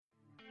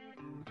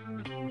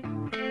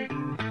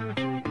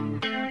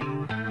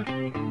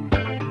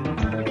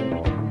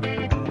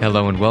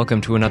Hello and welcome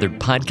to another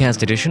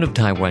podcast edition of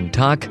Taiwan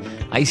Talk,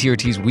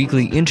 ICRT's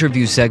weekly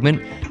interview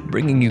segment,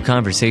 bringing you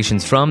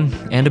conversations from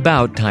and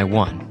about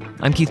Taiwan.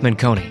 I'm Keith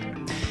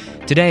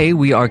Manconi. Today,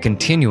 we are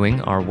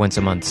continuing our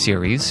once-a-month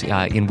series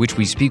in which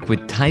we speak with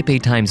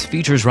Taipei Times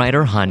features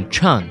writer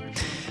Cheung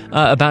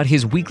about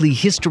his weekly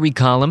history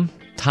column,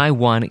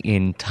 Taiwan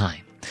in Time.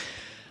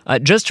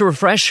 Just to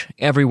refresh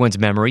everyone's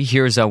memory,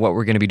 here's what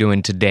we're going to be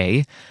doing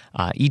today.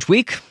 Each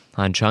week,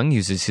 Cheung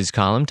uses his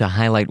column to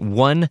highlight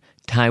one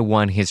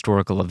Taiwan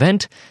historical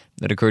event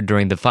that occurred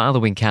during the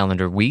following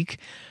calendar week.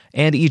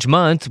 And each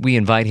month, we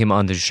invite him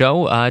on the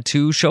show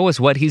to show us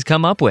what he's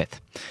come up with.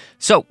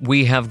 So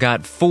we have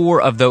got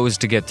 4 of those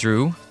to get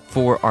through,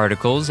 4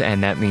 articles,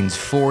 and that means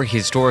 4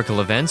 historical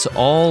events,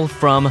 all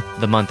from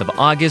the month of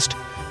August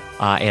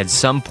at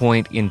some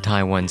point in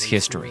Taiwan's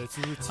history.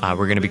 We're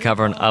going to be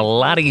covering a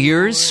lot of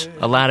years,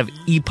 a lot of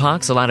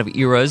epochs, a lot of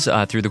eras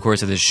through the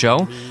course of this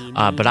show.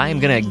 But I am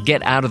going to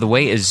get out of the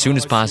way as soon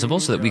as possible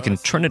so that we can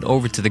turn it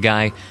over to the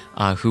guy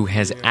who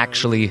has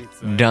actually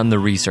done the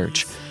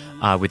research.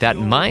 With that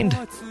in mind,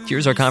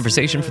 here's our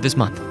conversation for this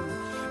month.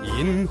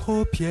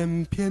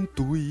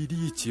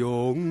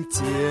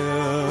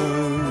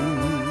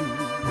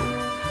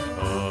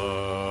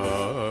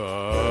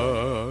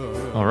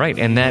 All right,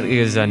 and that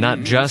is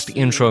not just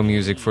intro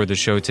music for the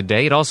show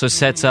today. It also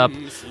sets up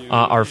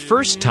our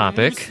first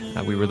topic.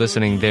 We were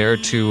listening there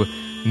to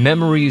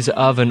Memories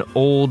of an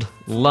Old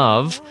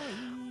Love,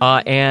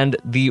 and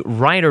the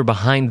writer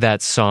behind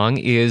that song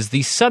is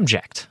the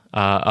subject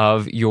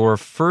of your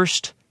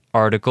first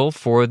article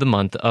for the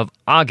month of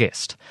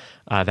August.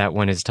 That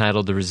one is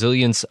titled The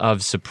Resilience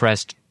of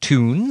Suppressed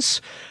Tunes,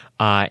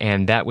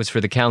 and that was for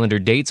the calendar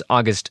dates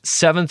August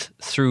 7th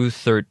through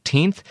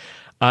 13th.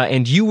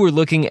 And you were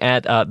looking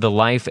at the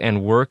life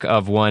and work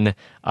of one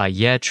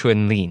Ye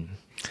Chunlin.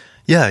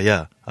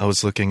 Yeah. I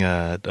was looking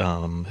at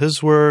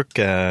his work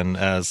and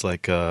as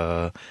like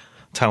a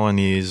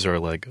Taiwanese or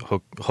like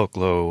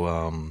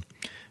Hoklo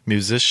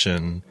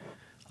musician.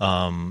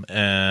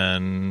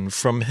 And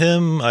from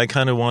him, I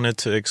kind of wanted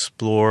to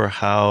explore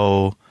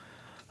how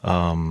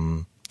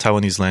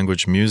Taiwanese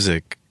language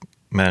music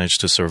managed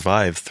to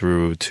survive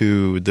through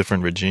 2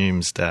 different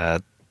regimes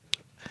that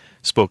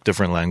spoke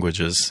different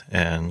languages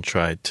and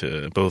tried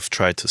to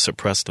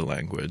suppress the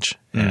language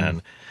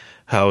and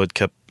how it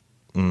kept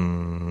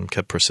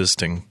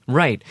persisting.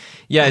 Right.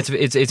 Yeah,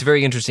 it's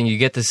very interesting. You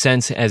get the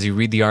sense as you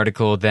read the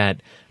article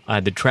that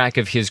the track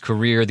of his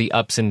career, the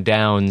ups and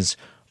downs,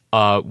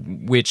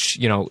 which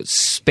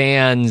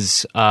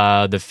spans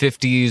the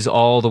 50s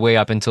all the way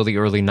up until the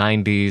early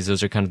 90s.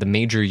 Those are kind of the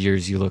major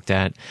years you looked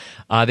at.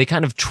 They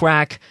kind of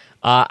track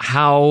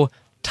how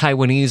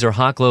Taiwanese or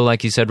Hoklo,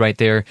 like you said right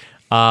there,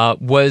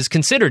 was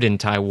considered in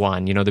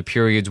Taiwan. The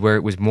periods where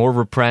it was more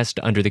repressed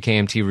under the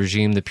KMT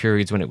regime, the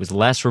periods when it was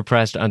less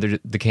repressed under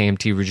the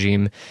KMT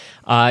regime.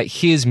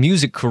 His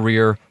music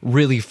career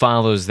really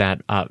follows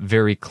that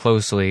very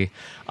closely.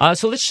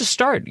 So let's just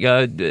start.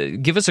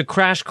 Give us a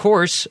crash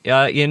course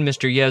in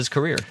Mr. Ye's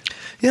career.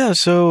 Yeah,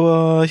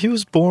 so he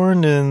was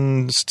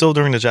born still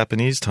during the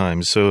Japanese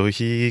times. So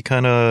he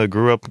kind of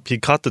grew up, he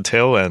caught the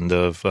tail end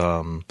of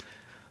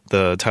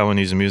the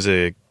Taiwanese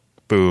music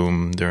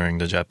boom during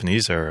the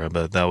Japanese era,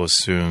 but that was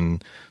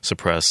soon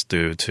suppressed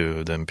due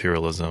to the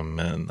imperialism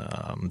and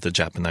the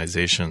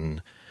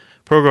Japanization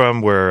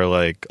program where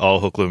like all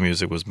Hoklo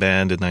music was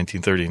banned in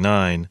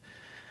 1939.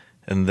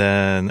 And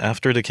then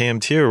after the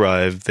KMT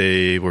arrived,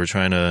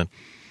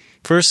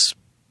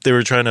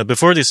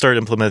 before they started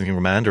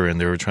implementing Mandarin,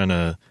 they were trying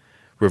to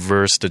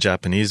reverse the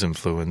Japanese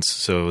influence.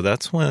 So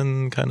that's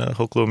when kind of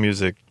Hoklo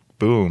music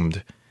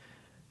boomed.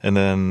 And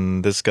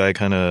then this guy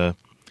kind of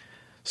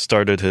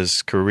started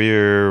his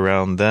career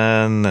around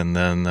then, and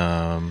then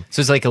so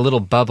it's like a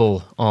little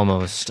bubble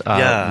almost,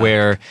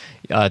 where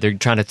they're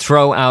trying to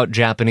throw out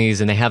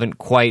Japanese, and they haven't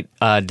quite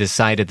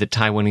decided that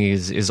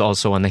Taiwanese is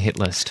also on the hit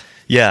list.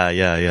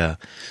 Yeah.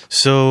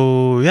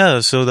 So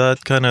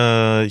that kind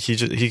of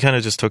he kind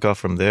of just took off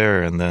from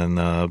there, and then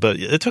but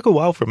it took a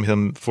while for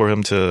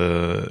him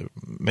to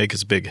make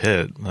his big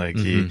hit. Like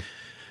he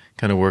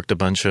kind of worked a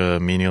bunch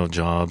of menial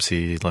jobs.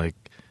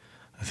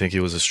 I think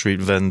he was a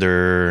street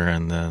vendor,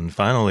 and then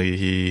finally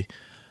he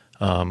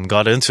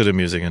got into the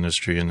music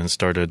industry and then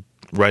started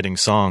writing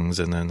songs,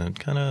 and then it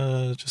kind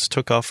of just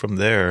took off from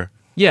there.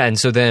 Yeah, and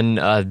so then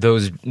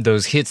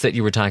those hits that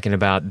you were talking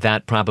about,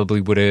 that probably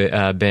would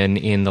have been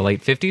in the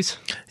late 50s?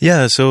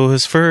 Yeah, so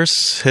his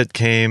first hit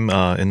came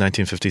in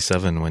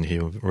 1957 when he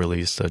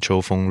released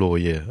秋风落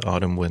叶,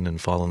 Autumn Wind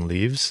and Fallen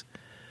Leaves.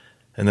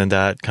 And then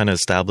that kind of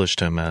established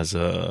him as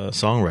a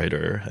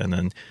songwriter. And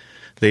then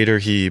later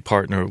he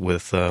partnered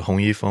with Hong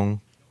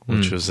Yifeng,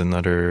 which was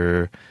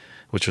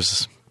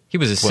he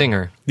was a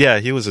singer. Yeah,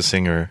 he was a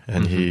singer,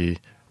 and he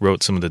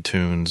wrote some of the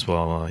tunes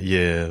while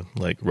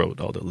wrote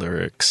all the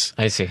lyrics.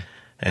 I see.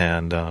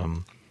 And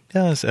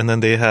yes, and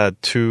then they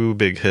had 2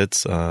 big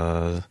hits.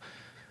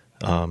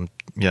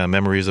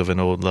 Memories of an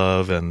Old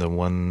Love and The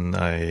One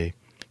I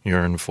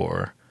Yearn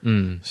For.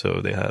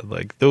 So they had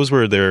like, those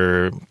were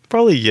their,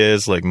 probably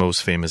Ye's like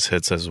most famous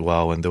hits as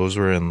well. And those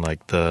were in like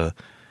I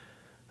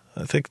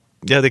think,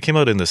 they came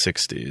out in the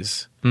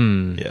 60s.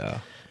 Yeah.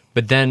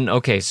 But then,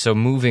 okay, so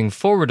moving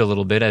forward a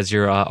little bit, as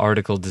your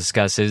article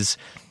discusses,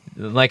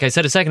 like I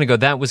said a second ago,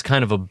 that was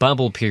kind of a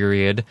bubble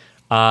period.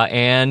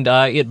 And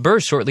it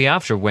burst shortly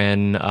after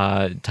when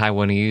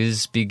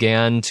Taiwanese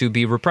began to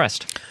be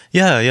repressed.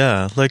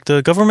 Yeah. Like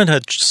the government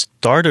had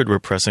started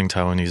repressing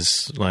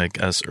Taiwanese like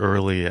as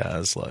early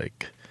as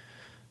like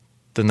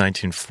the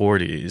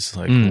 1940s,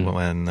 like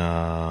when.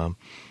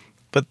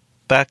 But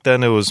back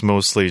then it was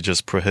mostly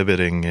just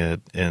prohibiting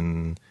it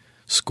in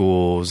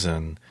schools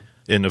and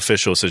in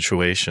official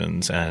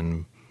situations,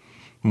 and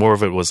more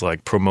of it was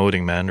like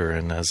promoting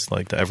Mandarin as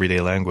like the everyday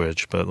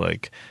language. But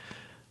like.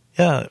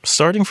 Yeah,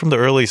 starting from the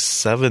early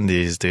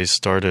 70s, they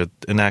started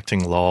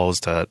enacting laws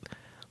that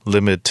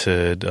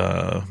limited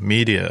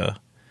media,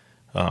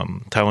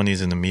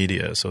 Taiwanese in the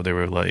media. So they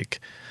were like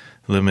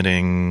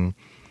limiting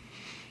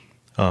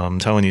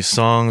Taiwanese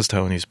songs,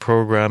 Taiwanese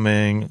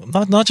programming,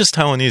 not just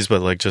Taiwanese,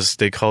 but like just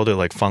they called it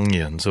like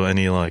fangyan, so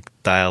any like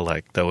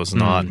dialect that was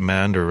not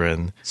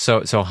Mandarin.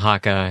 So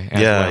Hakka as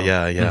well.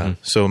 Yeah.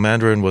 So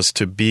Mandarin was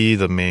to be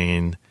the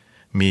main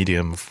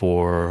medium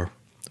for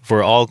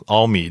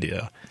all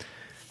media.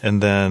 And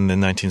then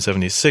in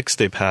 1976,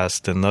 they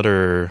passed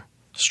another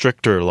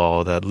stricter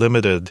law that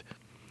limited,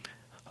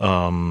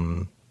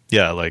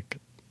 like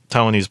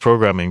Taiwanese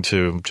programming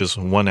to just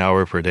 1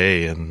 hour per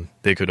day, and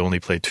they could only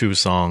play 2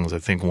 songs. I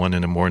think one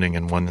in the morning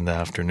and one in the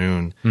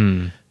afternoon,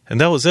 and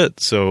that was it.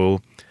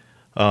 So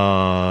all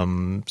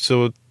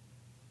the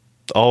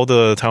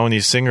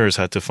Taiwanese singers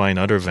had to find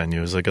other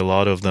venues. Like a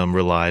lot of them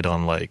relied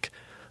on like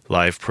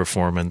live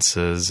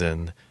performances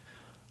and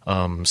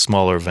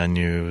smaller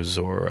venues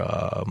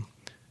or.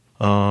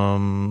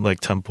 Like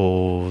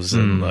temples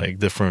and like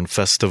different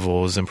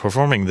festivals and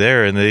performing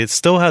there, and they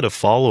still had a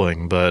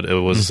following, but it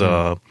was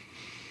not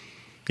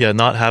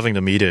having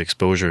the media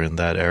exposure in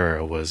that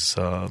era was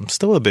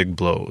still a big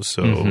blow.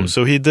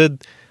 So he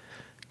did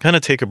kind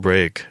of take a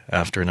break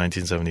after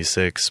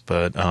 1976,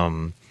 but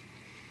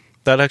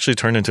that actually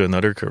turned into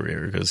another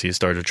career because he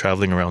started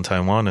traveling around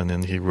Taiwan, and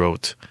then he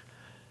wrote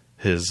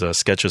his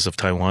Sketches of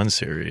Taiwan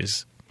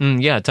series.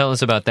 Yeah, tell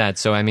us about that.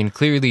 So, I mean,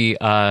 clearly,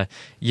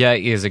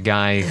 Ye is a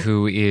guy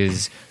who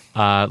is,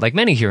 like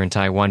many here in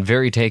Taiwan,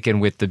 very taken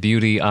with the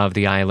beauty of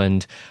the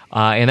island,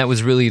 and that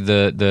was really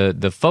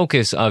the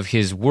focus of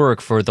his work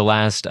for the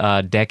last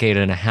decade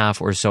and a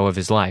half or so of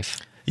his life.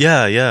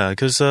 Yeah,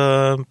 because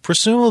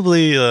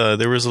presumably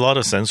there was a lot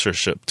of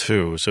censorship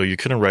too, so you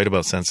couldn't write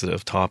about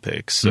sensitive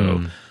topics.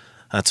 So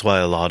that's why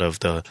a lot of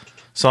the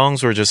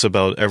songs were just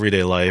about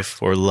everyday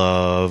life or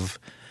love.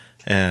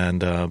 And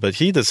but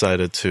he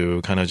decided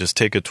to kind of just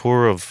take a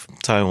tour of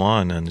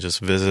Taiwan and just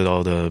visit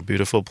all the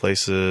beautiful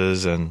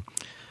places, and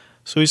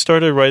so he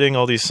started writing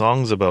all these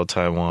songs about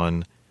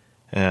Taiwan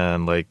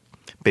and like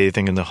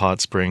bathing in the hot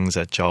springs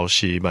at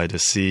Jiaoxi by the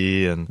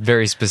sea, and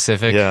very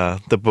specific. Yeah,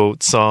 the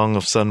boat song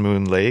of Sun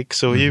Moon Lake.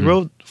 So he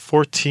wrote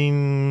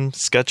 14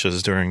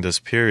 sketches during this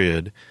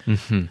period.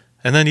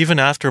 And then even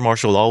after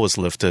martial law was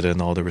lifted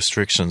and all the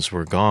restrictions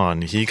were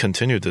gone, he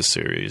continued this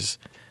series,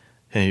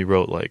 and he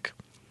wrote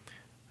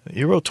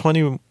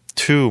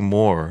 22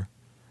 more.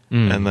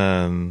 And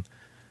then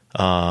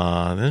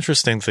the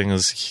interesting thing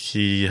is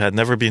he had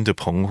never been to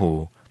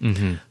Penghu,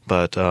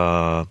 but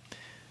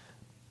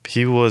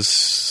he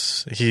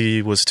was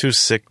too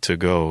sick to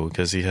go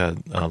because he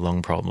had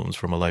lung problems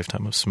from a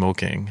lifetime of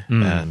smoking.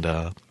 And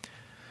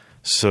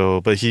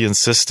but he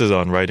insisted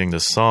on writing the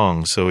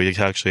song, so he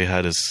actually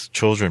had his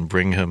children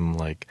bring him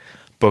like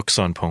books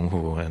on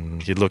Penghu,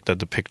 and he looked at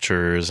the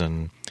pictures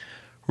and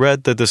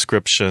read the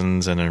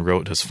descriptions, and then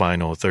wrote his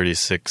final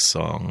 36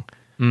 song.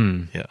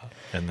 Yeah,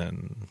 and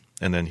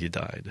then he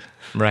died.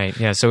 Right.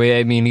 Yeah. So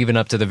I mean, even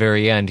up to the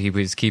very end, he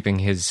was keeping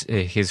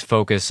his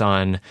focus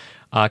on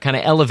kind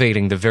of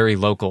elevating the very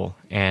local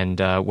and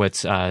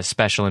what's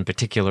special in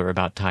particular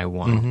about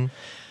Taiwan.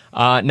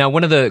 Now,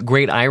 one of the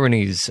great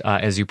ironies,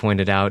 as you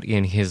pointed out,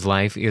 in his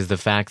life is the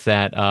fact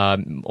that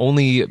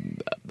only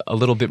a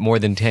little bit more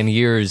than 10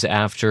 years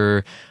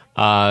after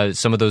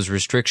some of those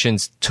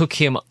restrictions took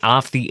him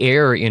off the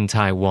air in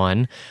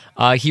Taiwan,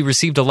 he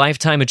received a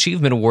Lifetime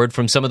Achievement Award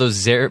from some of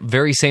those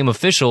very same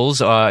officials,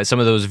 some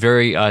of those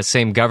very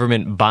same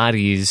government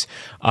bodies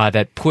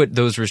that put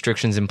those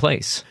restrictions in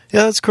place.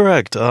 Yeah, that's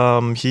correct.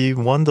 He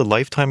won the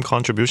Lifetime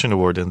Contribution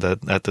Award at the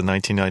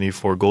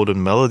 1994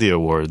 Golden Melody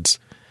Awards.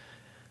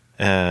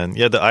 And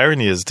yeah, the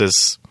irony is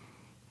this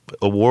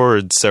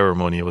award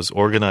ceremony was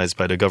organized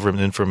by the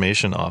Government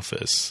Information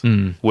Office,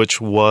 which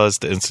was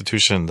the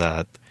institution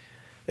that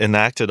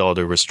enacted all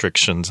the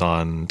restrictions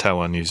on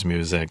Taiwanese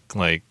music,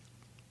 like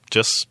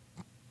just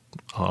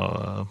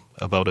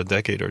about a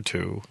decade or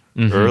two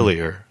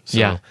earlier.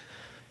 So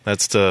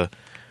that's the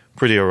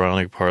pretty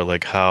ironic part,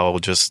 like how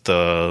just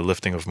the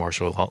lifting of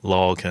martial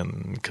law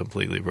can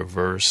completely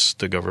reverse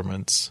the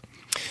government's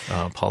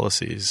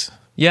policies.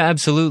 Yeah,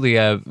 absolutely.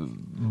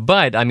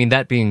 But, I mean,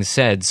 that being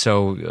said,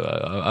 so,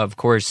 of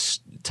course,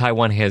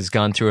 Taiwan has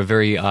gone through a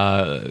very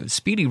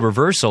speedy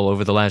reversal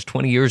over the last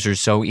 20 years or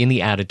so in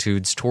the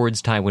attitudes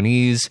towards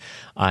Taiwanese,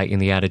 in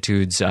the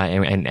attitudes,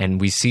 and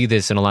we see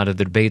this in a lot of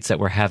the debates that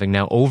we're having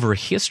now over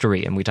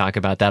history, and we talk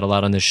about that a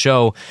lot on the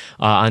show,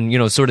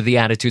 on sort of the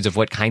attitudes of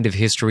what kind of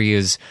history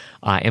is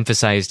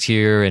emphasized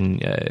here,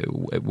 and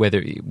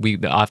whether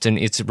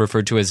it's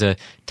referred to as a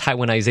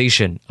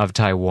Taiwanization of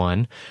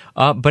Taiwan.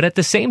 But at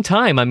the same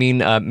time, I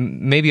mean,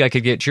 maybe I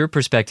could get your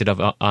perspective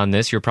on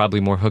this. You're probably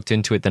more hooked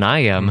into it than I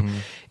am. Mm-hmm.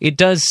 It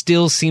does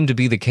still seem to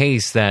be the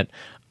case that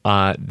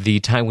the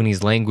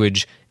Taiwanese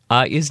language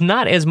is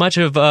not as much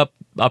of a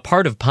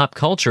part of pop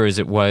culture as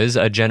it was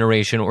a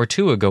generation or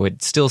two ago.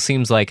 It still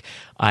seems like,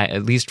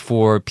 at least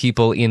for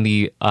people in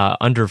the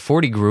under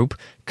 40 group,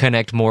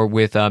 connect more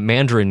with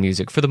Mandarin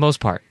music for the most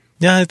part.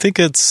 Yeah, I think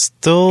it's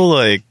still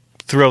like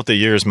throughout the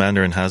years,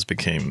 Mandarin has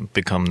become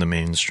the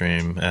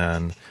mainstream,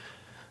 and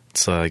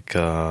it's like,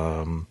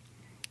 I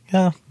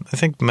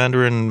think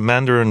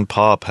Mandarin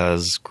pop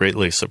has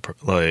greatly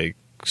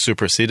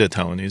superseded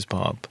Taiwanese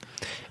pop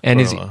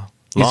and for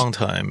a long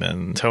time.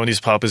 And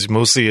Taiwanese pop is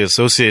mostly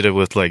associated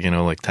with like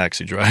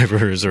taxi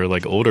drivers or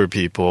like older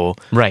people,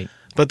 right?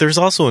 But there's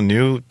also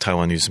new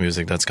Taiwanese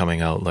music that's coming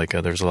out. Like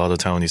there's a lot of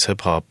Taiwanese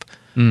hip hop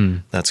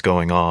that's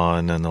going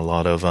on, and a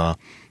lot of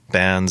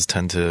bands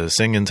tend to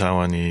sing in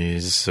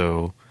Taiwanese.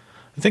 So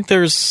I think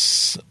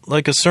there's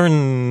like a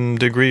certain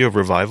degree of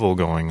revival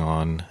going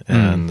on,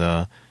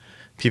 and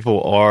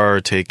people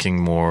are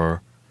taking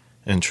more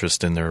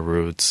interest in their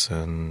roots,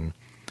 and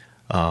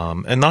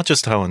not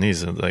just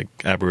Taiwanese. Like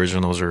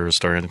Aboriginals are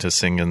starting to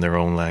sing in their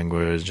own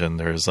language, and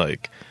there's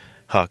like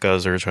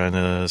Hakkas are trying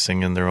to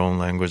sing in their own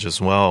language as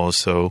well.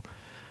 So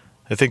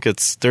I think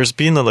there's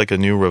been a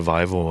new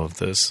revival of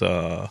this,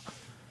 of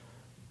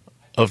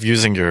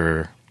using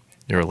your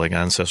like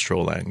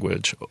ancestral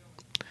language.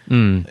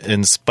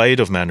 In spite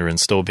of Mandarin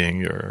still being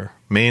your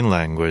main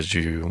language,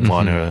 you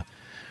want to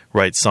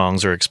write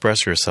songs or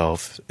express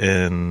yourself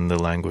in the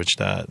language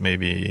that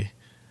maybe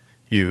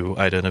you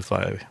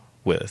identify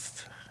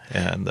with,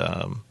 and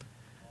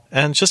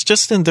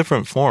just in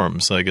different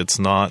forms. Like it's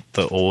not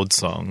the old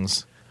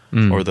songs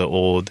or the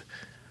old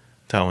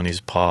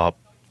Taiwanese pop.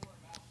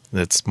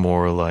 It's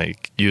more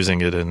like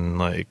using it in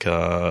like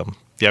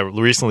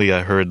recently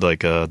I heard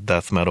like a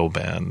death metal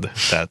band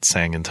that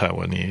sang in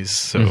Taiwanese.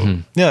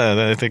 So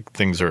I think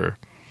things are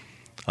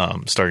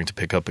starting to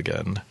pick up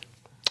again.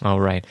 All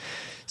right.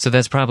 So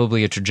that's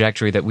probably a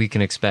trajectory that we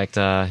can expect,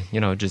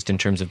 just in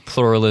terms of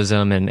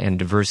pluralism and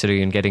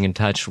diversity, and getting in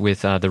touch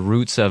with the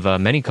roots of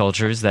many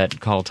cultures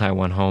that call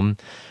Taiwan home.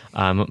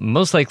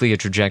 Most likely a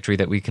trajectory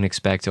that we can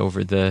expect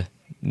over the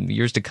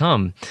years to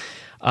come.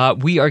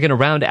 We are going to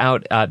round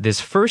out this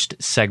first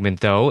segment,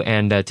 though,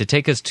 and to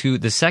take us to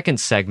the second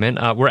segment,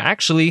 we're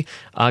actually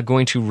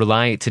going to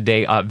rely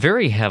today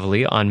very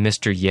heavily on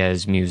Mr.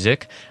 Ye's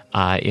music.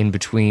 In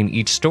between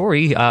each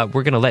story,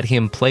 we're going to let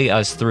him play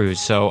us through.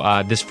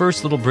 So this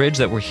first little bridge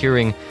that we're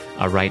hearing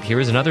right here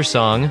is another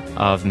song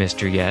of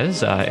Mr.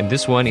 Ye's, and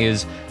this one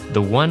is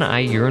The One I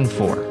Yearn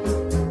For.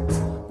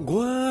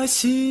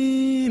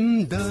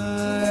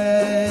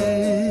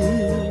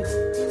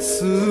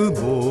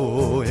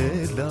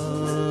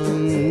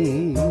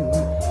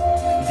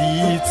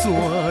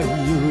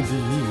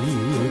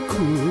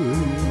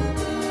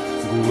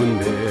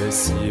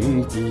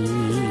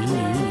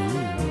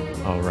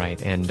 All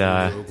right, and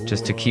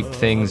just to keep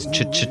things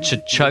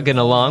chugging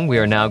along, we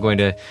are now going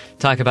to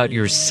talk about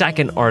your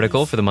second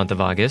article for the month of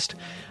August.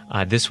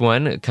 This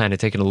one kind of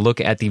taking a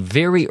look at the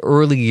very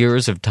early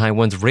years of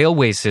Taiwan's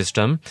railway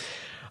system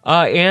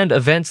and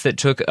events that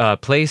took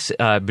place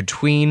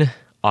between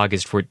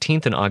August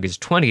 14th and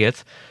August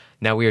 20th.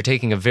 Now, we are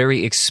taking a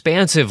very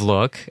expansive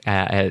look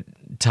at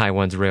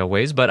Taiwan's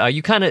railways, but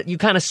you kind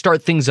of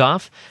start things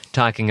off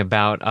talking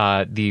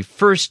about the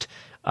first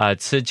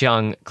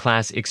Cheung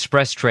class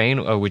express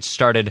train, which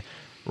started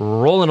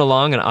rolling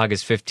along on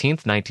August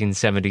 15th,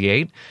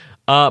 1978.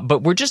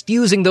 But we're just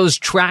using those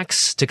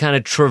tracks to kind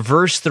of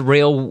traverse the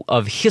rail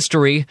of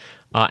history,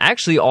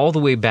 actually all the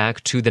way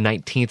back to the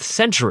 19th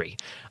century,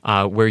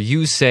 where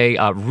you say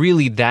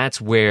really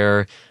that's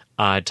where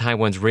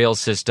Taiwan's rail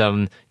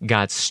system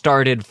got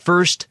started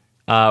first,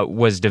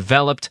 was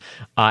developed,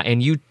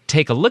 and you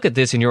take a look at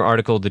this in your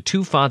article, The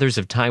Two Fathers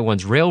of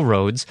Taiwan's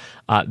Railroads.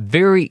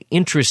 Very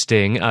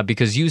interesting,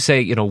 because you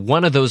say,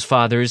 one of those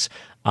fathers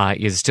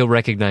is still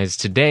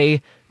recognized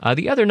today,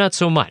 the other not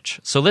so much.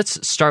 So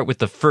let's start with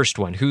the first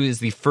one. Who is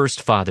the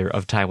first father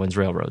of Taiwan's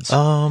railroads?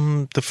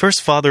 The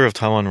first father of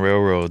Taiwan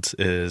railroads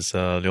is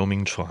Liu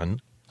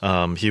Mingchuan.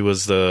 He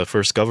was the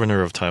first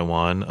governor of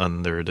Taiwan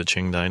under the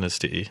Qing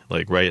dynasty,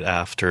 like right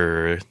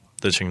after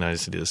the Qing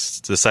dynasty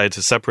decided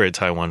to separate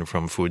Taiwan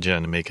from Fujian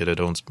and make it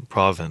its own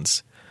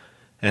province.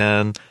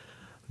 And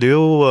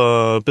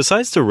Liu,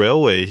 besides the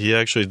railway, he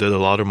actually did a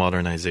lot of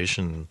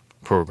modernization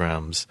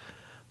programs.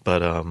 But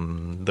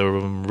the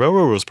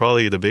railroad was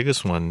probably the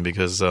biggest one,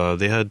 because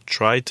they had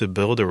tried to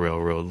build a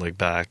railroad like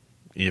back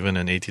even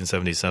in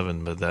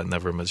 1877, but that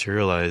never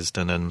materialized.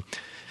 And then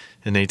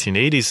in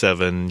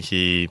 1887,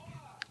 he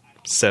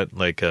sent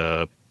like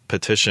a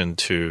petition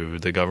to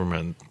the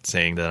government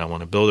saying that I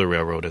want to build a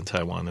railroad in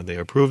Taiwan, and they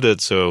approved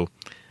it. So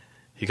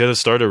he could have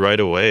started right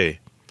away.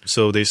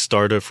 So they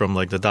started from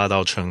like the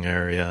Cheung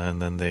area,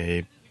 and then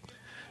they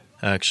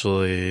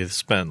actually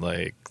spent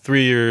like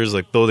 3 years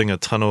like building a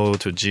tunnel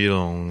to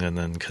Keelung and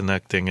then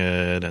connecting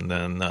it, and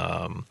then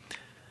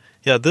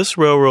this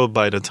railroad,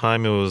 by the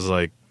time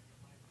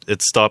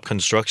it stopped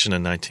construction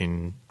in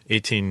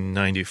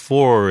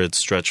 1894, it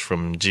stretched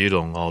from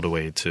Keelung all the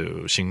way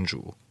to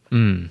Hsinchu.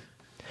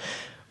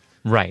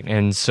 Right,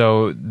 and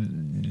so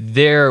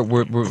there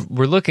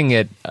we're looking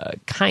at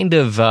kind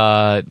of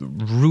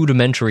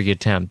rudimentary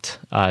attempt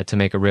to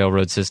make a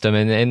railroad system,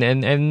 and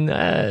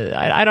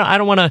I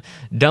don't want to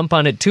dump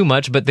on it too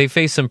much, but they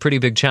faced some pretty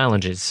big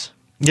challenges.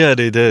 Yeah,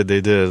 they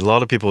did. A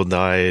lot of people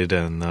died,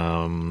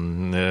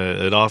 and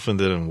it often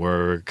didn't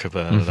work.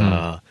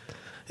 But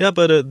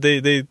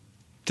they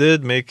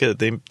did make it.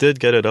 They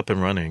did get it up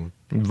and running.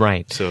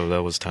 Right. So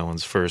that was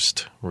Taiwan's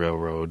first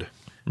railroad.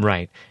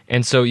 Right.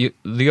 And so Liu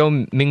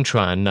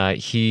Mingchuan,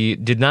 he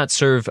did not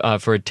serve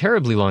for a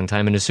terribly long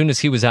time. And as soon as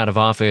he was out of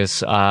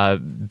office,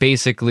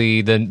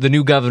 basically the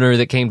new governor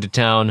that came to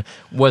town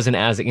wasn't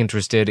as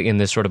interested in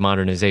this sort of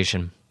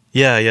modernization.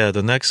 Yeah.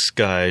 The next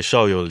guy,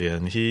 Shao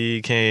Youlian,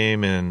 he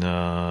came in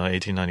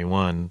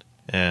 1891,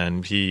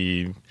 and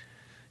he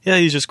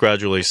just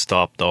gradually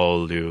stopped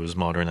all Liu's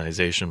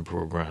modernization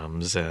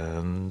programs,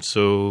 and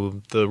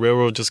so the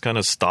railroad just kind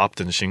of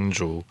stopped in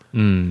Hsinchu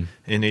in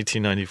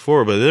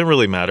 1894. But it didn't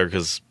really matter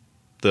because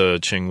the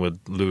Qing would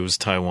lose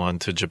Taiwan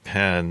to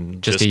Japan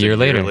just a year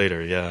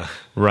later. Yeah,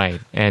 right.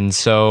 And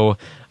so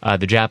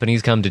the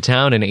Japanese come to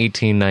town in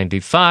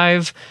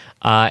 1895.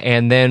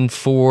 And then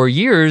for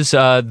years,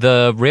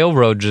 the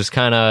railroad just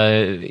kind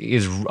of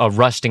is a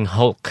rusting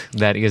hulk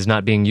that is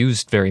not being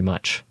used very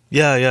much.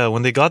 Yeah.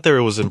 When they got there,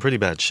 it was in pretty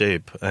bad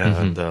shape,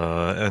 and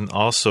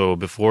also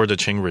before the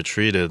Qing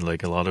retreated,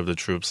 like a lot of the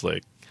troops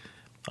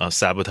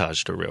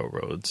sabotaged the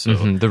railroad. So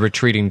the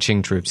retreating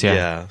Qing troops, yeah.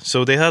 Yeah,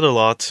 so they had a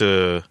lot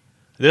of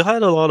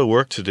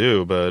work to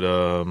do, but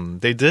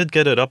they did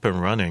get it up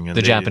and running. And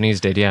the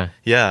Japanese did, yeah.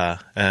 Yeah,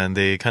 and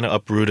they kind of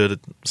uprooted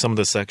some of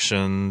the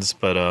sections,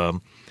 but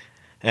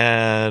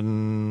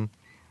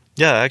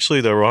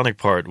actually, the ironic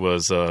part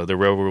was the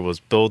railroad was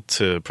built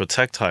to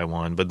protect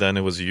Taiwan, but then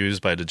it was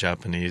used by the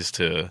Japanese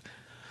to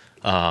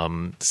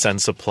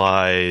send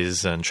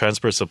supplies and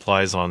transport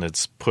supplies on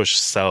its push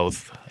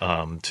south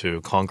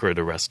to conquer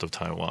the rest of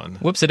Taiwan.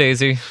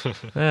 Whoops-a-daisy.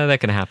 That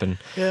can happen.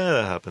 Yeah,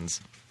 that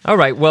happens. All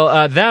right,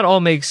 well, that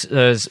all makes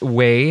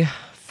way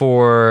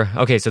for...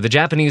 Okay, so the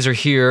Japanese are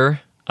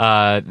here.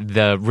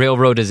 The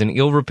railroad is in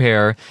ill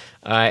repair,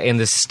 and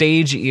the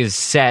stage is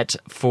set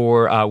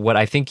for what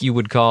I think you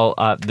would call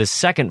the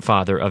second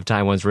father of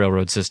Taiwan's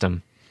railroad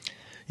system.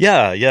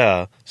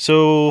 Yeah.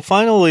 So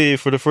finally,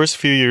 for the first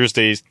few years,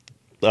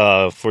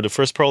 for the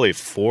first probably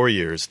 4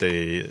 years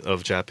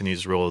of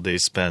Japanese rule, they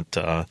spent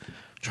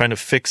trying to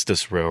fix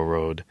this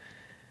railroad.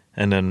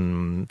 And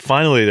then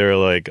finally, they're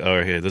like,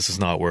 okay, this is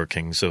not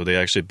working. So they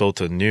actually built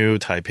a new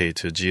Taipei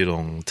to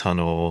Keelung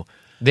tunnel.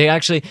 They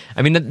actually,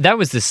 I mean, that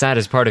was the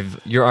saddest part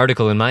of your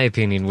article, in my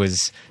opinion,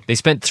 was they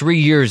spent 3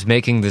 years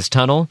making this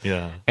tunnel.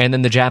 Yeah. And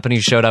then the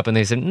Japanese showed up and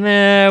they said,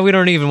 nah, we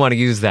don't even want to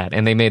use that.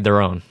 And they made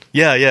their own.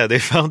 Yeah. They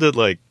found it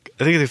I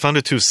think they found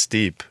it too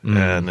steep.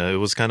 And it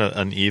was kind of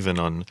uneven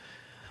on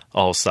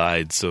all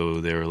sides. So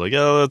they were like,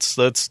 oh,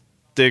 let's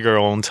dig our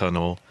own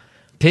tunnel.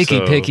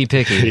 Picky.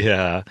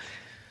 Yeah.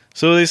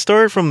 So they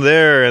started from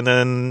there. And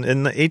then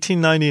in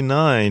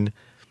 1899...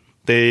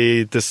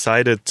 they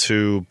decided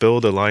to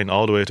build a line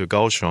all the way to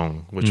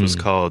Kaohsiung, which was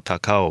called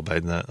Takao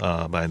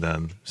by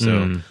then.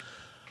 So,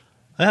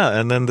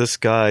 and then this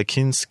guy,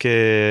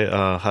 Kinsuke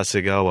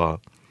Hasegawa,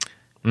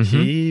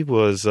 he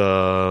was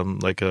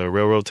like a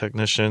railroad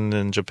technician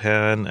in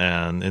Japan,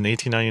 and in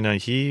 1899,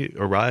 he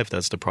arrived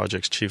as the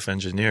project's chief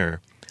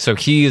engineer. So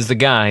he is the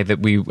guy that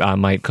we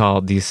might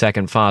call the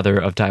second father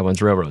of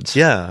Taiwan's railroads.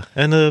 Yeah,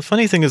 and the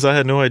funny thing is I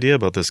had no idea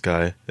about this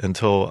guy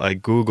until I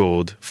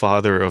Googled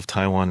father of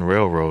Taiwan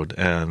Railroad,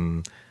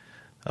 and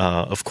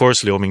of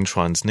course Liu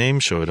Mingchuan's name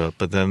showed up,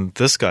 but then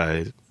this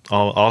guy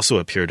also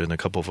appeared in a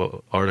couple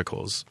of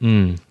articles.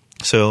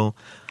 So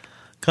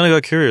kind of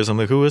got curious. I'm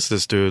like, who is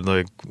this dude?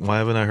 Like, why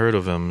haven't I heard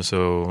of him?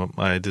 So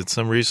I did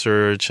some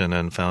research and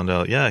then found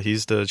out, yeah,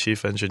 he's the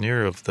chief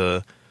engineer of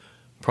the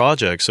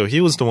project. So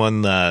he was the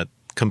one that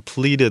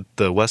completed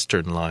the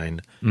Western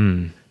line,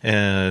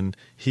 and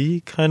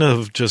he kind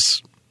of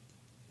just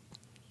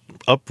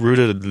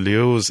uprooted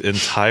Liu's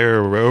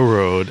entire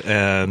railroad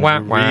and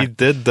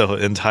redid the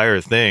entire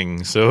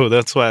thing. So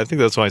that's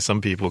why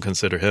some people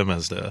consider him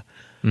as the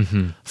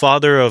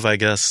father of, I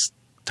guess,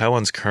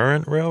 Taiwan's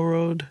current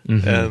railroad.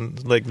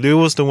 And like Liu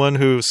was the one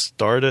who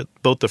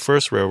built the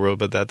first railroad,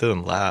 but that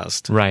didn't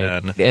last.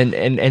 Right.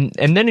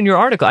 And then in your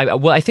article,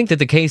 I think that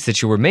the case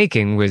that you were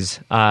making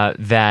was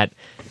that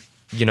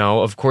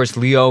of course,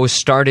 Liu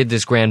started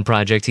this grand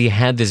project. He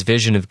had this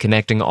vision of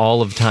connecting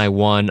all of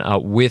Taiwan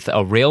with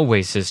a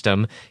railway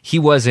system. He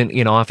wasn't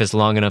in office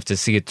long enough to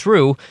see it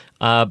through.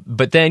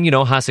 But then,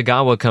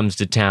 Hasegawa comes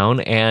to town,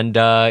 and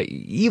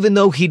even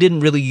though he didn't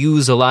really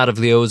use a lot of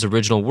Liu's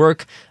original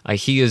work,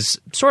 he is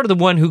sort of the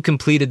one who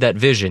completed that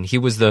vision. He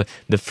was the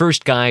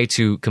first guy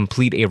to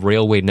complete a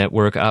railway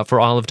network for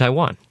all of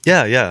Taiwan.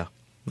 Yeah,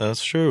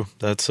 that's true.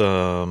 That's,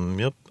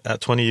 at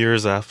 20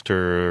 years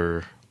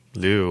after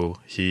Liu,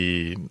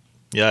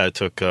 it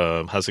took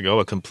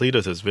Hasegawa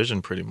completed his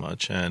vision pretty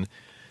much. And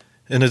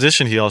in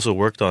addition, he also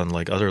worked on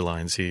like other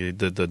lines. He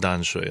did the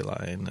Danshui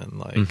line and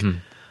like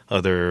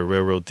other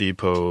railroad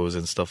depots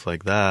and stuff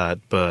like that.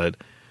 But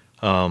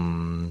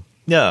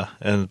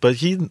but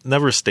he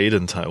never stayed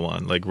in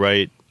Taiwan. Like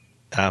right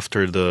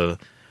after the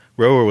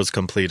railroad was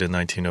complete in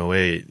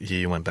 1908,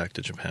 he went back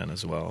to Japan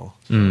as well.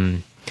 So.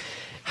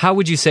 How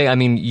would you say, I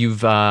mean,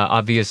 you've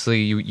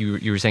obviously,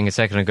 you were saying a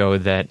second ago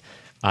that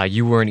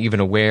you weren't even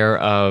aware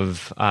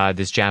of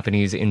this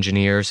Japanese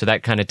engineer, so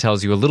that kind of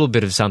tells you a little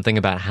bit of something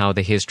about how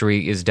the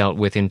history is dealt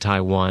with in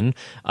Taiwan.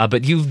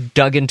 But you've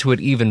dug into it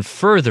even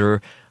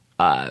further,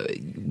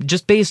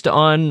 just based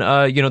on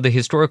the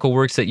historical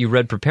works that you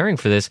read preparing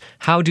for this.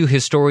 How do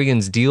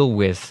historians deal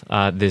with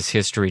this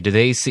history? Do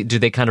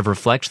they kind of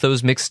reflect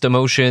those mixed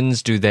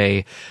emotions? Do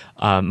they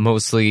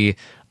mostly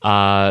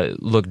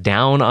look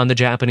down on the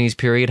Japanese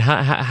period?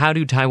 How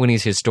do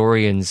Taiwanese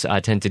historians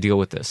tend to deal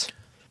with this?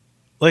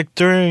 Like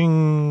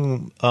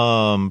during,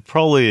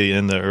 probably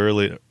in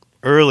the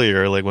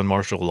earlier, like when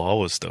martial law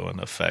was still in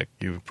effect,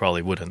 you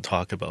probably wouldn't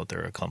talk about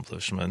their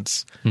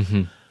accomplishments.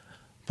 Mm-hmm.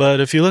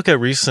 But if you look at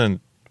recent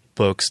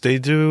books, they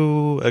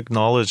do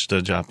acknowledge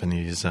the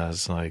Japanese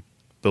as like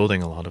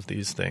building a lot of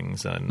these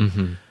things.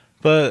 And,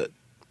 but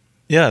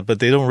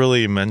they don't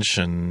really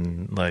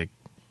mention like,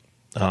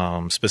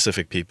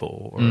 specific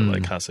people or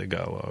like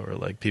Hasegawa or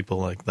like people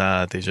like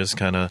that. They just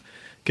kind of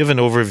give an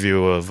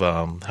overview of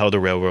how the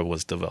railroad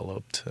was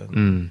developed.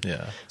 And,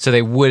 So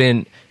they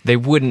wouldn't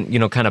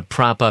kind of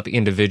prop up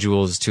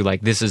individuals to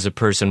like, this is a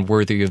person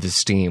worthy of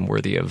esteem,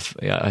 worthy of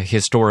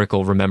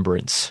historical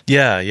remembrance.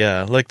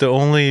 Yeah. Like the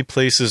only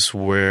places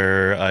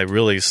where I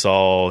really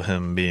saw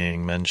him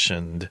being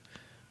mentioned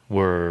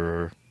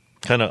were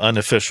kind of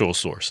unofficial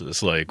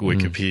sources like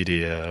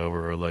Wikipedia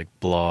or like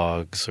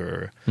blogs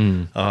or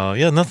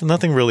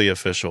nothing really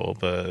official.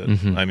 But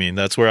I mean,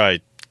 that's where I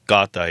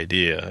got the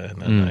idea,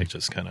 and then I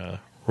just kind of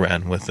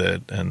ran with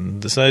it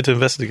and decided to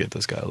investigate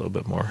this guy a little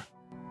bit more.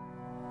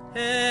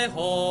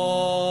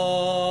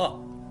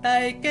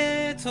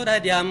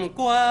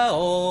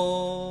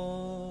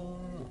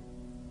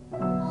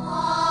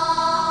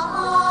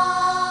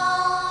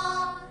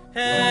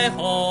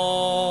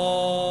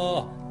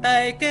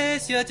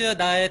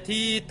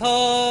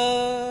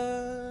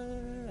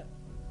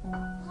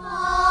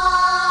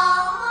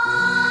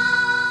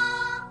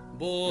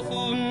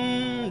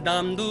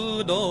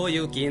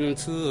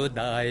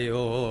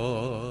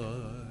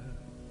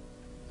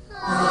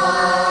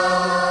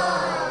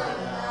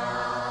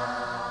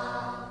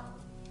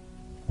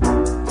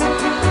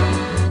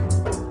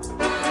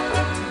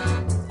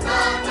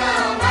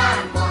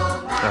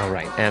 All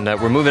right, and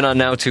we're moving on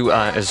now to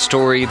a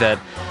story that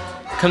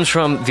comes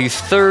from the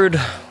third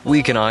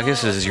week in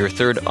August. This is your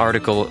third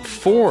article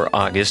for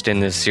August in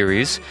this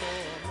series.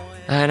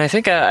 And I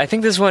think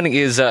this one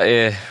is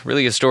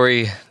really a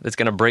story that's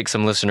going to break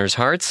some listeners'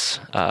 hearts.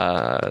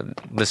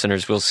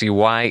 Listeners will see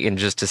why in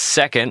just a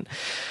second.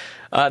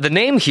 The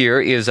name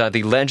here is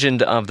The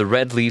Legend of the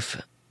Red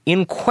Leaf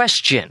in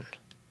Question.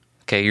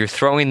 Okay, you're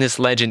throwing this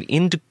legend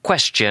into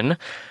question.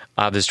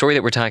 The story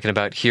that we're talking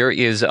about here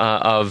is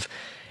of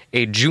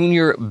a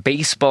junior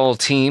baseball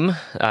team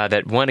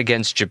that won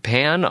against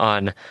Japan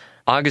on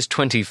August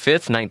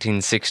 25th,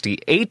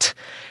 1968.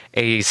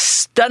 A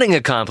stunning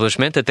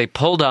accomplishment that they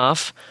pulled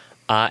off,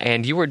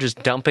 and you were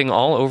just dumping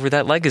all over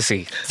that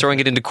legacy, throwing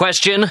it into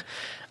question,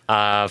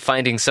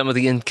 finding some of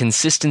the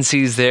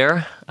inconsistencies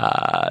there.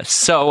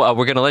 So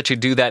we're going to let you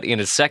do that in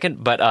a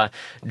second, but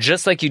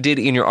just like you did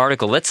in your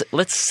article, let's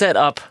set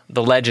up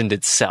the legend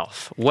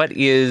itself. What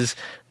is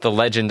the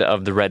legend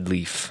of the Red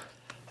Leaf?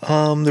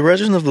 The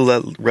legend of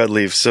the Red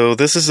Leaf. So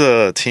this is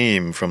a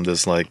team from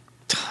this like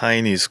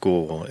tiny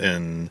school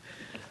in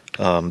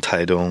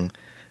Taidong,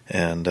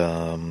 and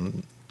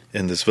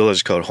in this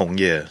village called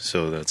Hongye.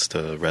 So that's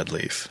the Red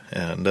Leaf.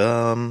 And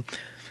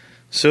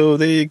so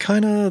they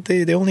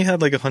only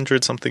had like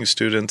 100-something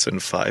students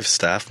and 5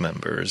 staff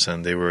members,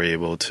 and they were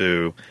able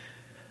to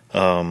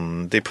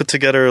they put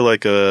together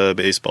like a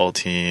baseball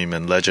team,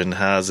 and legend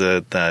has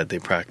it that they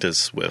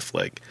practice with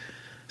like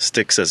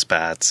sticks as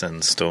bats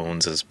and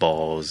stones as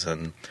balls,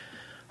 and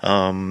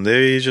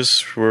they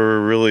just were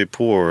really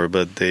poor,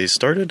 but they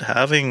started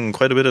having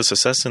quite a bit of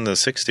success in the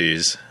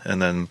 60s.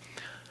 And then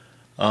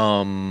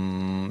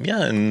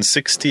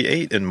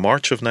in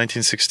March of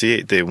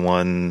 1968, they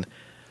won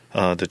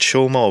the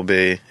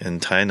Cheung in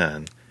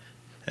Tainan.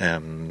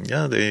 And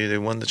they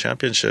won the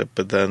championship.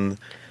 But then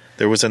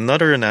there was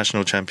another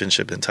national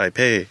championship in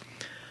Taipei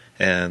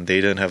and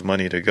they didn't have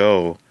money to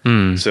go.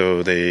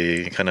 So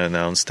they kind of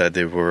announced that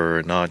they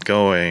were not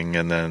going,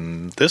 and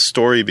then this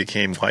story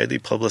became widely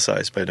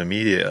publicized by the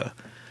media.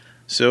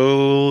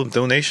 So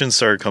donations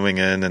started coming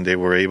in, and they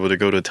were able to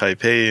go to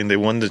Taipei, and they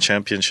won the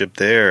championship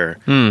there.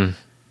 And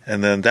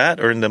then that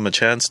earned them a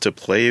chance to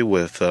play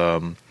with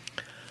a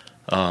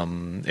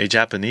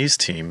Japanese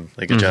team,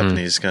 like a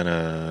Japanese kind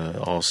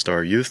of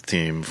all-star youth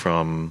team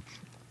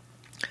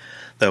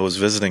that was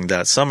visiting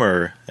that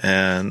summer.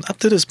 And up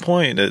to this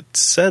point, it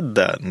said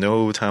that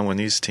no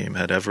Taiwanese team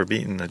had ever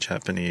beaten a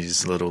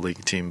Japanese Little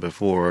League team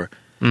before.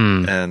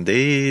 And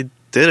they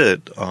did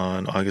it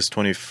on August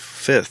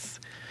 25th.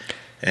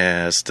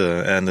 And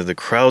the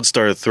crowd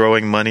started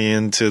throwing money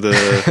into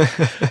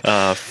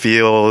the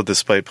field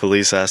despite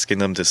police asking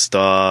them to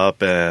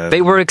stop. And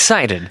They were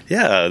excited.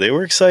 yeah, they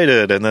were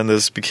excited. And then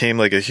this became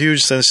like a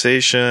huge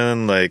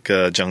sensation. Like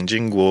Jiang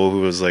Jingguo,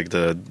 who was like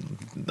the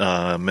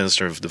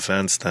Minister of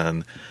Defense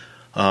then,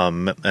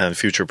 and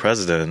future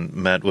president,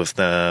 met with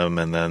them.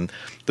 And then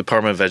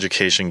Department of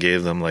Education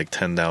gave them like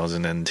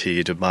 10,000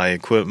 NT to buy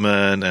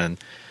equipment. And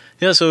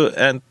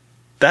and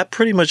that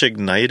pretty much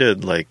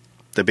ignited like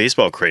the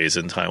baseball craze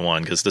in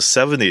Taiwan, because the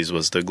 70s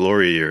was the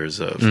glory years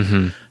of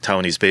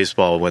Taiwanese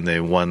baseball when they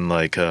won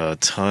like a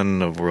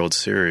ton of World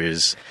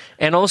Series.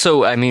 And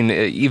also, I mean,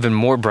 even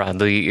more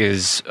broadly,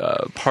 is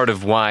part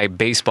of why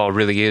baseball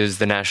really is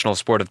the national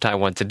sport of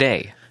Taiwan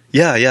today.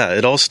 Yeah,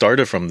 it all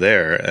started from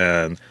there.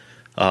 And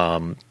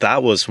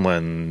that was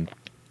when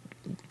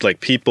like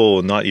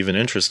people not even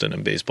interested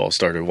in baseball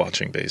started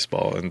watching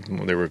baseball,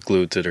 and they were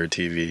glued to their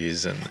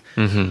TVs, and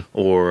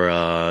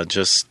or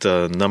just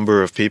a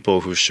number of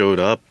people who showed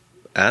up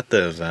at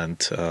the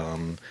event.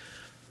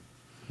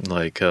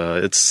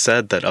 It's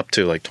said that up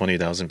to like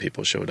 20,000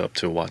 people showed up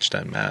to watch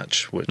that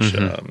match, which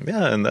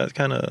and that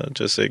kind of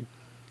just like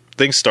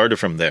things started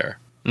from there.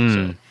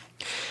 So.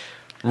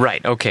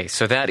 Right. Okay.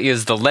 So that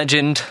is the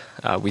legend.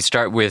 We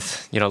start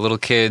with little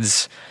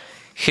kids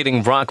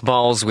hitting rock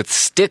balls with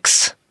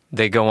sticks.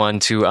 They go on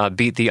to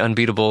beat the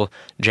unbeatable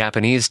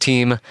Japanese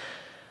team.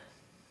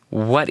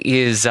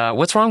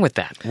 What's wrong with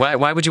that?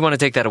 Why would you want to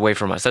take that away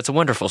from us? That's a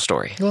wonderful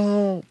story.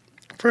 Well,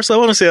 first I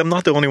want to say I'm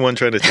not the only one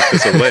trying to take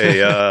this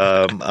away.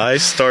 I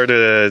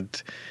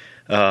started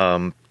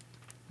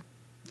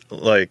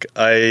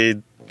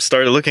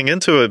looking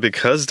into it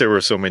because there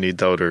were so many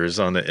doubters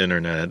on the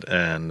internet,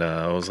 and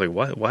I was like,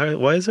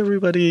 why is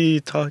everybody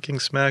talking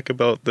smack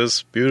about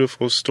this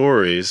beautiful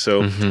story?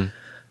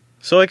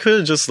 So I could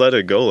have just let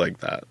it go like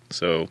that.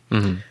 So,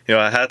 I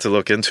had to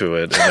look into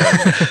it. And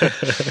then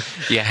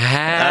You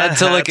had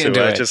to look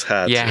into it. I just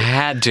had to. You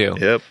had to.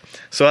 Yep.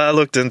 So I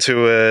looked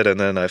into it, and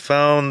then I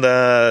found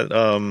that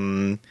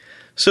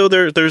so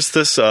there's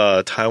this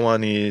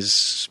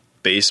Taiwanese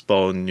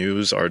baseball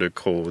news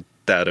article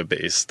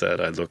database that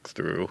I looked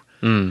through.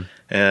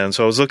 And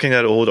so I was looking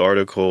at old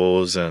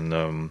articles,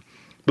 and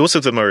most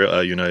of them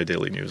are United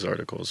Daily News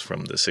articles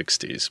from the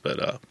 60s.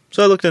 But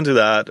so I looked into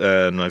that,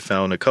 and I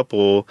found a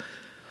couple.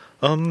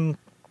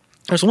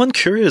 There's one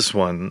curious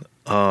one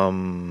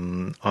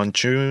on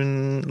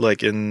June,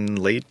 like in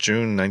late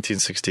June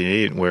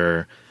 1968,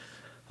 where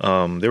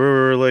there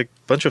were like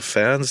a bunch of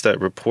fans that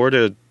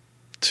reported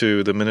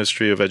to the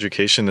Ministry of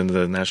Education and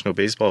the National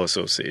Baseball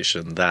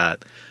Association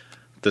that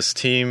this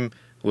team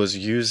was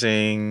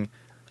using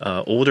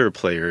older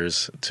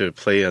players to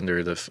play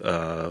under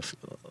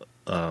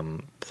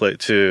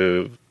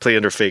play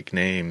under fake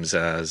names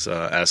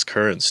as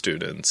current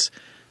students,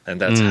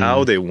 and that's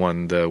how they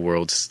won the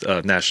world's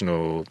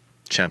national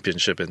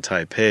championship in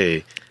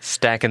Taipei.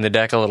 Stacking the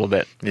deck a little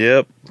bit.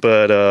 Yep,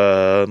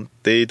 but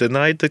they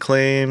denied the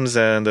claims,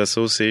 and the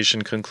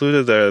association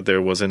concluded that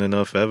there wasn't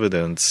enough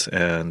evidence,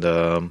 and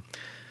and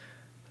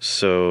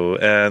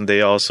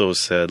they also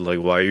said, like,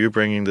 why are you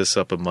bringing this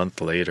up a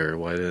month later?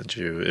 Why didn't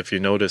you, if you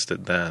noticed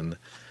it then?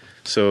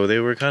 So they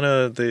were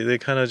they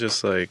kind of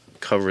just like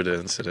covered the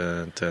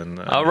incident, and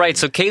all right,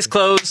 so case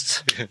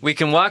closed. We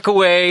can walk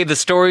away. The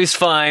story's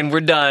fine.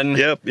 We're done.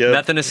 Yep.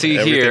 Nothing to see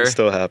here. Everything's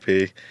still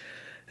happy.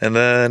 And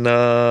then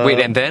wait,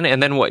 and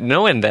then what?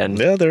 No, and then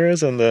yeah, there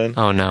is, and then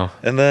oh no,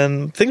 and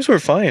then things were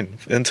fine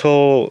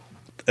until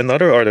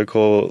another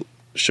article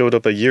showed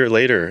up a year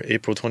later,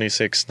 April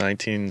 26,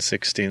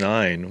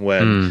 1969,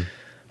 when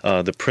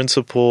the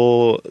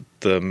principal,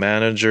 the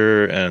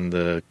manager, and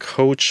the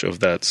coach of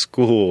that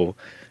school,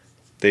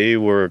 they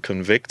were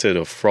convicted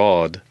of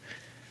fraud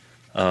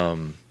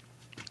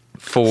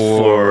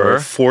for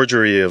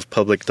forgery of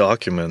public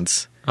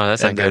documents. Oh,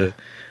 that's not good.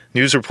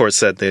 News reports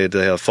said they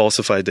have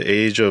falsified the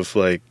age of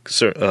like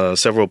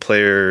several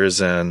players,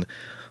 and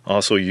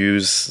also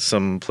used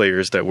some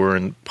players that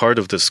weren't part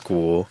of the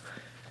school.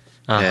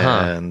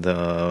 And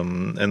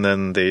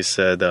then they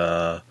said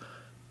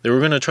they were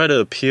going to try to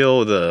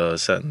appeal the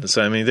sentence.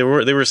 I mean, they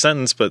were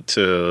sentenced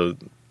to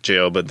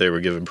jail, but they were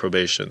given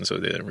probation, so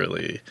they didn't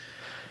really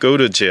go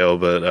to jail.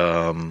 But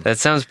that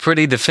sounds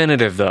pretty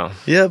definitive, though.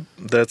 Yep,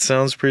 that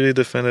sounds pretty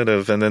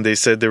definitive. And then they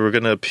said they were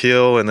going to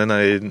appeal, and then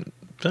I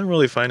didn't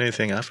really find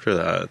anything after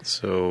that.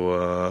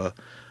 So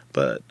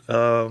But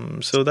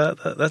so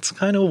that's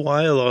kind of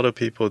why a lot of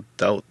people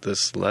doubt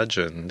this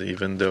legend,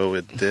 even though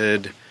it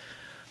did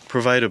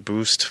provide a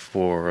boost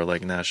for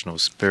like national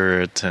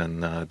spirit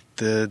and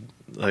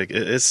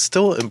it's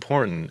still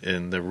important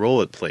in the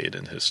role it played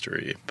in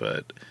history.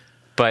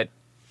 But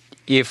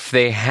if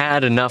they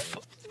had enough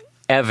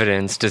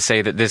evidence to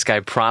say that this guy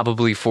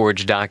probably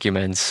forged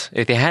documents,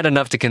 if they had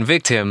enough to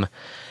convict him,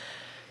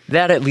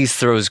 that at least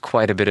throws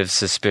quite a bit of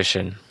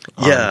suspicion.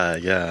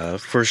 Yeah,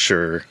 for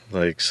sure.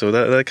 Like, so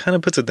that kind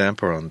of puts a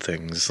damper on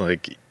things.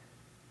 Like,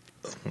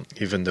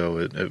 even though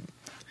it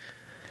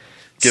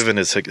given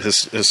its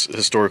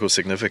historical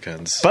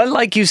significance. But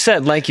like you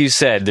said,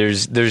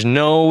 there's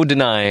no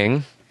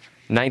denying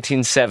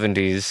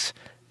 1970s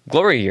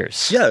glory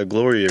years. Yeah,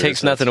 glory years.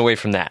 Takes nothing away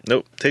from that.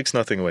 Nope, takes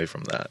nothing away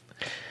from that.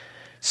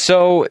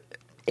 So,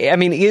 I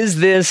mean, is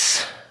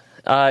this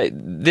the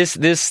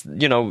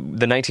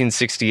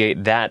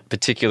 1968, that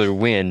particular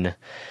win,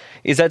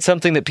 is that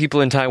something that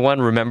people in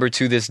Taiwan remember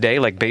to this day?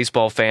 Like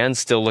baseball fans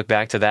still look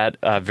back to that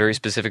very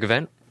specific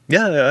event?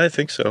 Yeah, I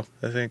think so.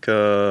 I think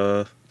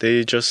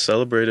they just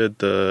celebrated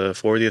the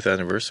 40th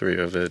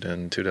anniversary of it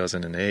in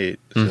 2008.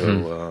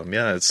 So,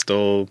 it's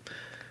still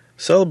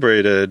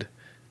celebrated.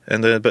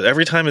 But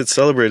every time it's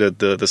celebrated,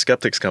 the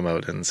skeptics come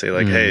out and say,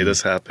 like, hey,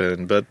 this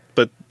happened. But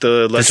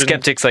the legend... The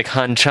skeptics like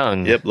Han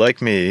Cheung. Yep,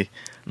 like me.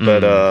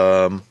 But,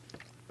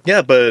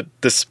 but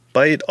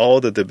despite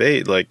all the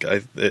debate, like,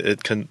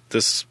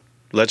 this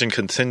legend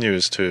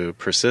continues to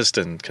persist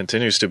and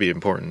continues to be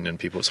important in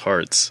people's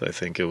hearts. I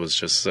think it was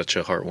just such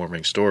a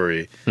heartwarming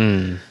story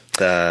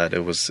that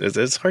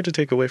it's hard to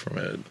take away from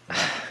it.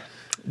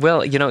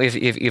 Well,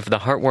 if the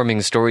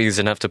heartwarming story is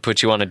enough to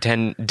put you on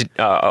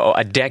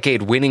a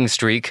decade winning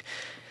streak,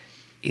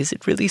 is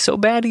it really so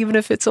bad even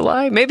if it's a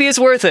lie? Maybe it's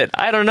worth it.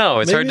 I don't know.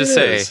 It's hard to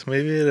say.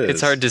 Maybe it is.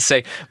 It's hard to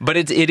say. But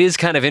it is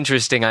kind of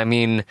interesting. I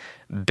mean,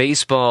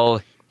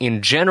 baseball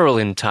in general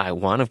in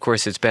Taiwan, of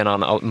course, it's been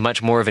on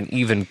much more of an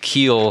even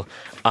keel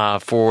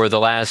for the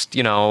last,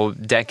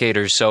 decade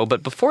or so.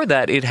 But before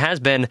that, it has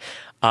been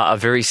a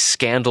very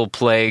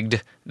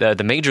scandal-plagued.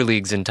 The major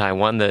leagues in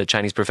Taiwan, the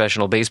Chinese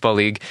Professional Baseball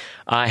League,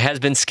 has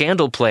been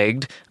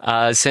scandal-plagued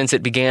since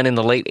it began in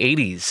the late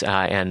 80s.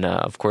 And,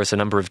 of course, a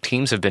number of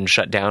teams have been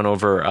shut down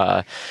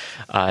over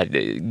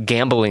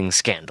gambling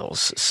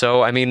scandals.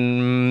 So, I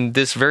mean,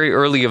 this very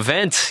early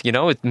event,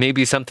 it may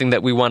be something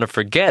that we want to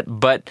forget,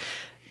 but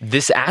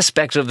this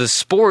aspect of the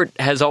sport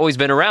has always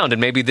been around,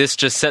 and maybe this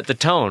just set the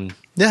tone.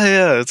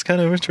 Yeah, it's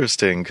kind of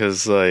interesting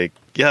because, like,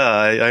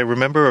 I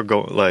remember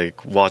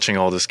watching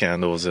all the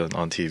scandals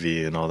on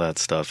TV and all that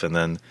stuff, and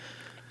then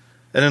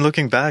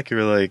looking back,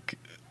 you're like,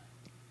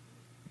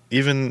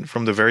 even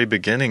from the very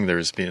beginning,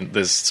 this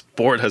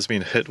sport has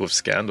been hit with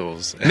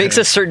scandals. Makes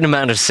a certain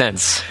amount of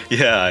sense.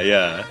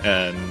 Yeah,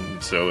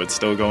 and so it's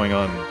still going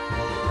on.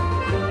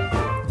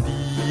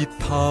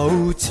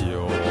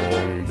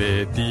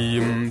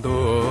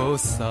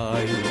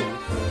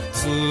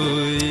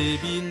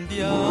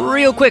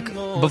 Real quick,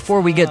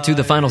 before we get to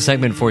the final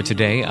segment for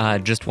today, I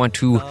just want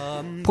to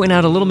point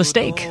out a little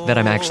mistake that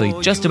I'm actually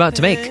just about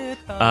to make.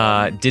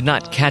 Did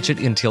not catch it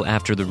until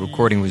after the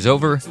recording was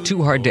over.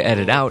 Too hard to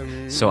edit out,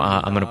 so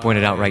I'm going to point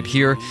it out right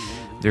here.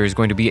 There is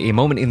going to be a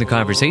moment in the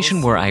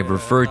conversation where I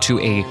refer to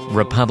a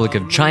Republic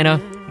of China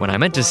when I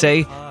meant to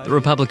say the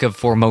Republic of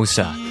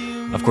Formosa.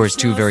 Of course,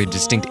 two very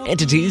distinct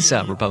entities.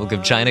 Republic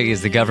of China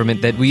is the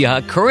government that we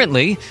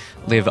currently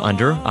live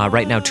under.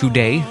 Right now,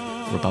 today,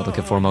 Republic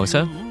of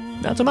Formosa,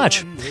 not so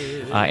much,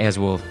 as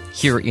we'll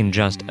hear in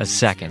just a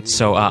second.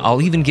 So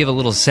I'll even give a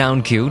little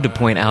sound cue to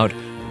point out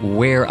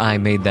where I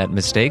made that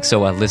mistake,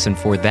 so listen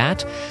for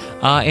that,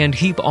 and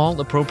heap all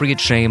appropriate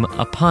shame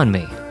upon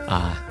me,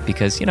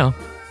 because,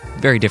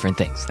 very different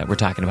things that we're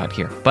talking about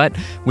here. But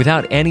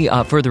without any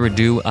further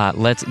ado,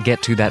 let's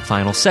get to that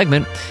final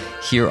segment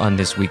here on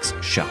this week's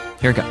show.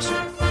 Here it goes.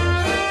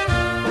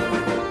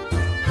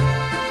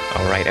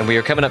 All right, and we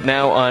are coming up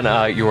now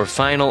on your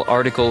final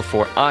article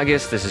for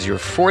August. This is your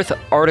fourth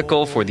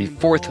article for the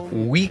fourth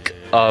week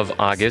of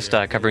August,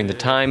 covering the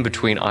time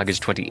between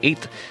August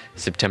 28th,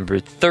 September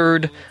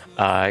 3rd.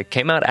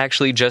 Came out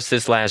actually just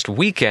this last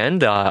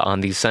weekend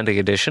on the Sunday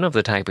edition of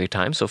the Taipei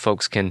Times, so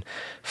folks can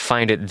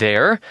find it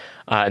there.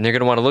 And they're going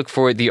to want to look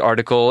for the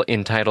article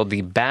entitled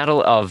The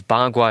Battle of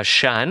Bagua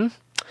Shan.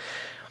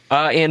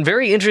 And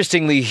very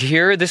interestingly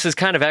here, this is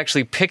kind of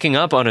actually picking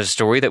up on a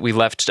story that we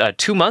left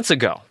 2 months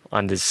ago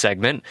on this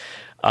segment,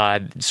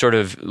 sort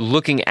of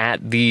looking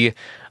at the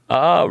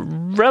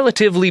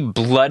relatively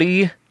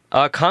bloody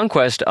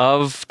conquest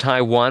of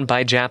Taiwan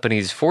by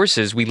Japanese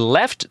forces. We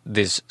left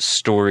this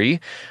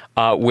story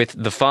with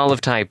the fall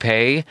of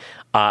Taipei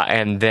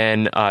and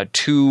then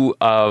two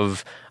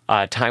of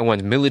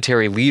Taiwan's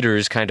military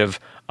leaders kind of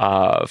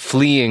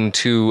fleeing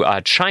to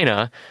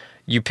China.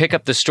 You pick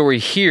up the story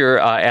here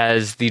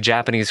as the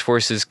Japanese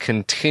forces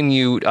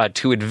continue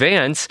to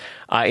advance,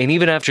 and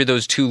even after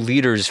those two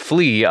leaders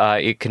flee,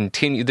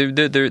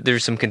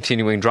 there's some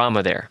continuing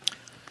drama there.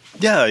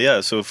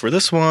 Yeah. So for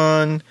this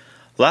one,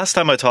 last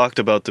time I talked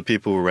about the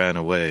people who ran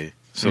away,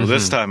 So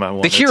this time I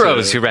wanted the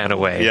heroes who ran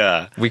away.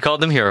 Yeah. We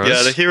called them heroes.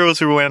 Yeah, the heroes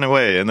who ran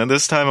away. And then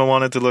this time I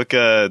wanted to look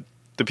at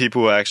the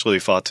people who actually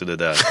fought to the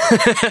death.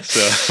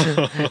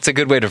 So It's a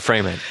good way to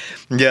frame it.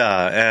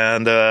 yeah,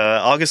 and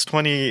August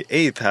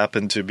 28th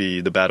happened to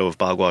be the Battle of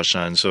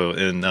Baguashan. So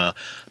in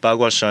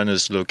Baguashan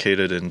is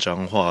located in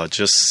Changhua,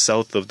 just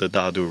south of the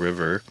Dadu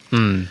River.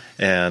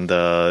 And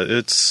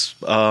it's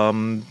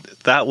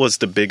that was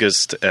the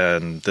biggest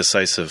and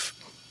decisive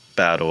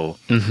battle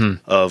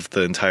of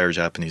the entire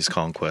Japanese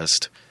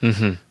conquest.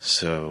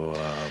 So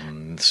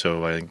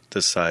I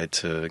decided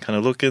to kind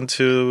of look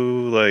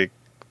into like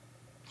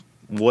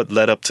what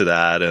led up to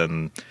that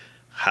and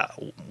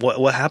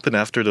what happened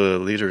after the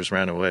leaders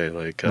ran away,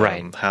 like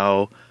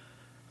how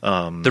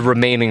the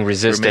remaining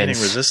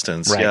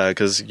resistance. Right. Yeah,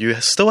 because you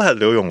still had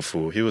Liu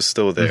Yongfu. He was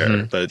still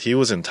there, but he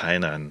was in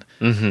Tainan,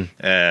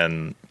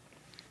 and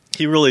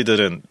he really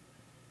didn't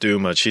do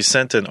much. He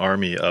sent an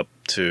army up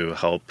to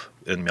help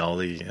in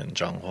Miaoli and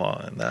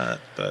Changhua and that,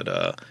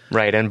 but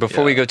right. And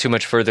before we go too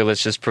much further,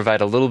 let's just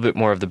provide a little bit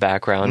more of the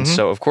background.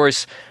 So, of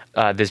course,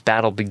 this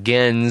battle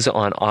begins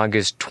on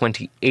August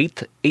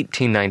 28th,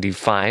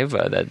 1895.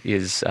 That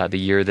is the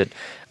year that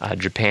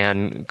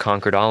Japan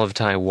conquered all of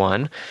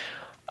Taiwan.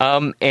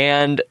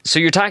 And so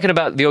you're talking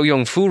about Liu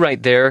Yongfu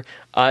right there.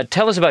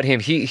 Tell us about him.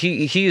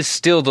 He is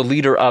still the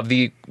leader of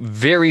the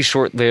very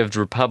short-lived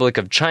Republic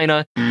of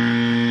China.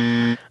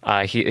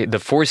 The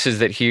forces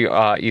that he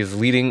is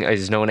leading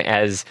is known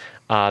as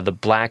the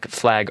Black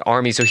Flag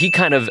Army. So he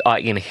kind of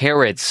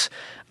inherits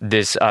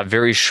this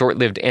very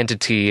short-lived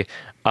entity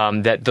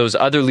that those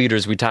other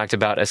leaders we talked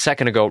about a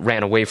second ago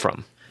ran away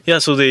from. Yeah,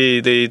 so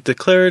they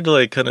declared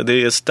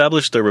they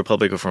established the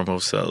Republic of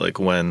Formosa like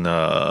when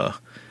the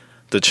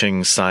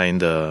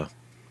Qing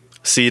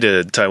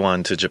ceded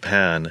Taiwan to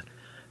Japan,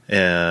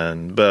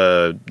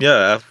 but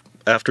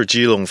after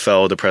Jilong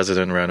fell, the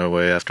president ran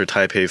away. After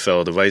Taipei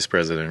fell, the vice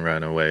president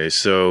ran away.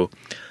 So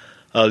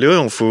Liu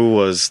Yongfu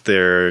was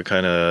their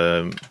kind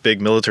of big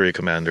military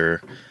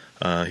commander.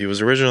 He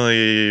was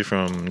originally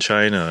from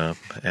China,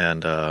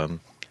 and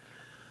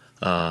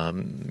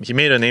he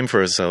made a name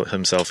for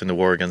himself in the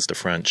war against the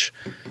French.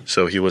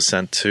 So he was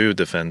sent to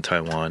defend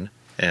Taiwan,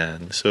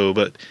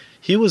 but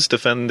he was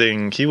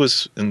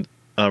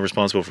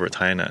responsible for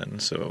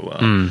Tainan.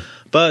 So,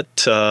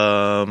 but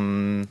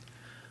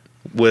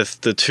with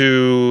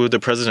the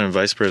president and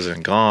vice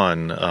president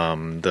gone,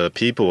 the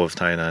people of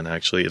Tainan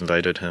actually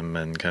invited him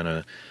and kind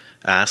of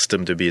asked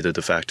him to be the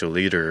de facto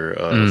leader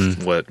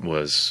of what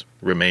was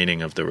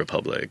remaining of the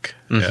republic.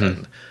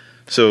 And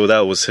so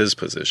that was his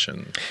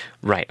position.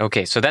 Right.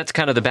 Okay. So that's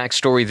kind of the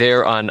backstory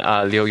there on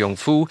Liu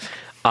Yongfu.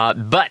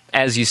 But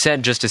as you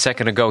said just a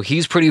second ago,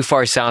 he's pretty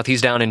far south.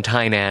 He's down in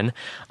Tainan.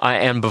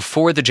 And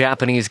before the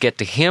Japanese get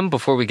to him,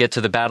 before we get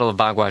to the Battle of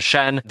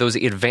Baguashan, those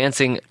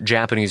advancing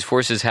Japanese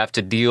forces have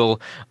to deal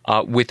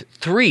with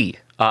three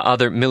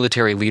other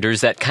military leaders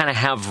that kind of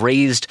have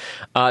raised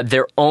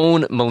their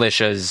own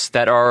militias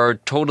that are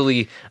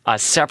totally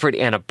separate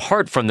and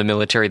apart from the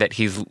military that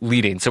he's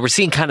leading. So we're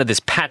seeing kind of this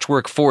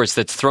patchwork force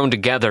that's thrown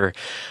together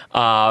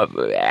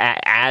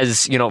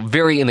as,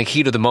 very in the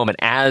heat of the moment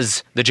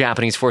as the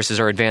Japanese forces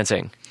are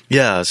advancing.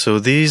 Yeah, so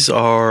these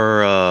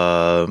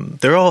are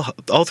they're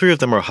all three of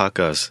them are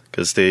Hakkas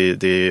because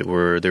they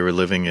were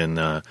living in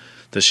the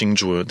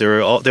Hsinchu.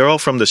 They're all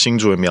from the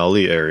Hsinchu and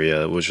Miaoli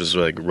area, which is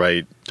like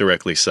right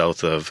directly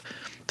south of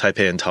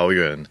Taipei and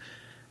Taoyuan,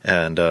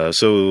 and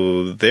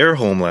so their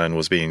homeland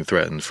was being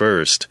threatened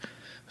first.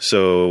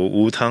 So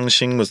Wu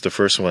Tangxing was the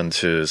first one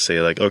to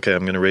say like, okay,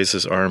 I'm going to raise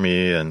this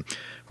army and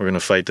we're going to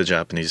fight the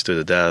Japanese to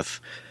the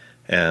death.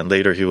 And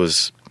later he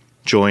was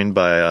joined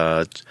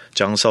by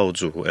Jiang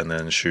Shaozu and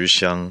then Xu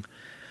Xiang.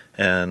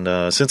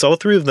 And since all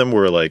three of them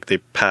were they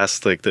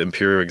passed the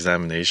imperial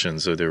examination,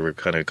 so they were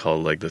kind of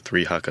called the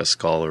three Hakka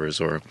scholars,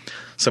 or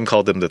some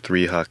called them the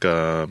three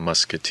Hakka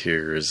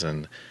musketeers.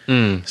 And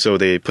so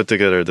they put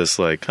together this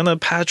kind of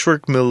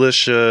patchwork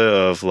militia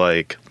of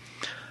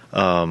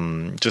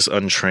just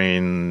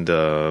untrained,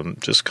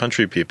 just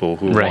country people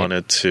who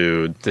wanted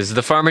to... This is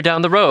the farmer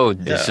down the road.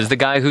 Yeah. This is the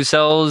guy who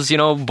sells,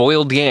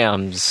 boiled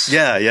yams.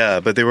 Yeah.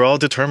 But they were all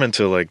determined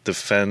to,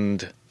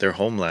 defend their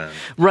homeland.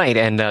 Right.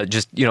 And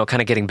just,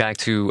 kind of getting back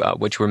to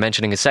what you were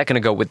mentioning a second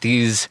ago, what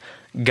these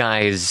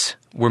guys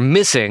were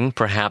missing,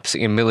 perhaps,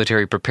 in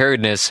military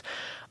preparedness,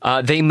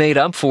 they made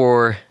up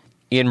for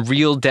in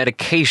real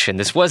dedication.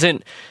 This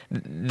wasn't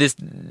this,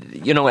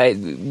 I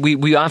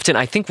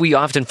think we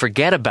often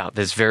forget about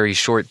this very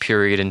short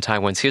period in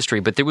Taiwan's history,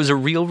 but there was a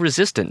real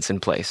resistance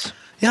in place.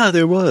 Yeah,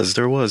 there was,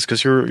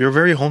 because your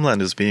very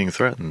homeland is being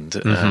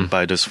threatened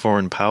by this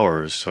foreign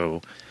power.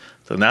 So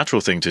the natural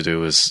thing to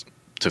do is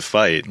to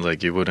fight.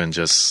 You wouldn't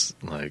just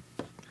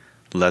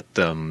let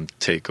them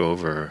take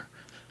over.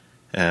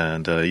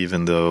 And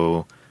even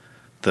though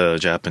the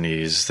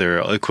Japanese, their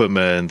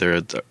equipment,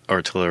 their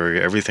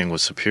artillery, everything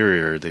was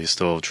superior, they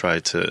still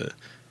tried to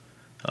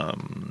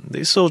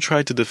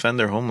defend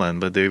their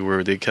homeland, but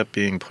they kept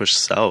being pushed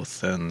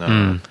south,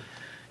 and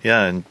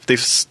and they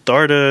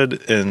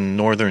started in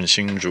northern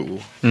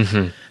Hsinchu,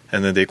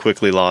 And then they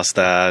quickly lost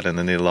that, and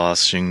then they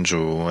lost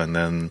Hsinchu, and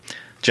then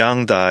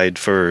Jiang died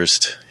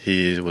first.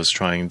 They were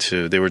trying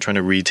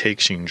to retake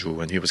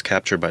Hsinchu, and he was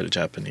captured by the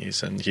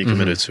Japanese, and he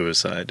committed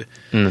suicide.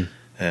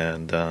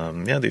 And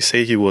they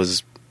say he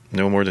was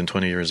no more than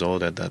 20 years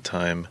old at that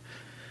time.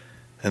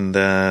 And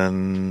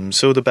then,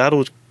 so the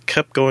battle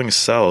kept going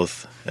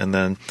south, and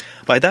then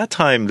by that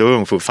time, Liu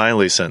Yongfu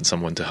finally sent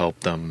someone to help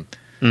them.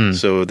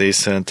 So they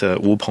sent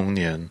Wu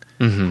Pengnian,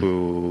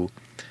 who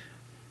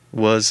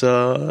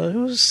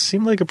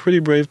seemed like a pretty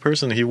brave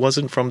person. He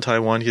wasn't from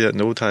Taiwan. He had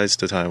no ties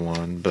to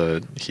Taiwan,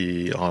 but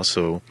he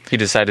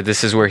decided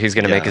this is where he's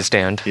going to make a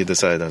stand. He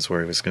decided that's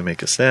where he was going to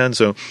make a stand.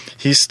 So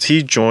he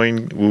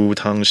joined Wu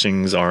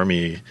Tangxing's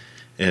army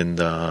in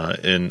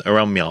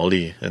around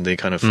Miaoli, and they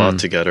kind of fought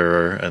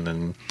together, and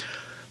then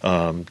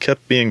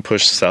kept being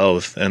pushed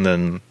south, and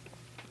then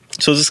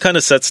so this kind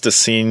of sets the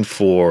scene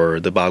for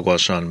the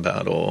Baguashan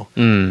battle,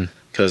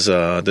 because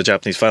the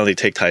Japanese finally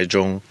take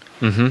Taichung.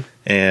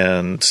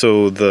 And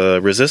so the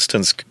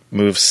resistance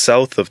moves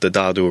south of the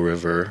Dadu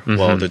River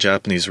while the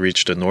Japanese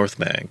reach the north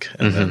bank.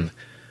 And then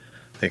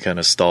they kind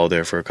of stall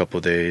there for a couple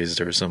of days.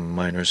 There's some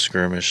minor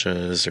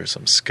skirmishes, there's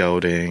some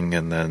scouting.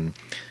 And then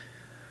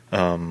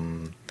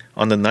on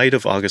the night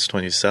of August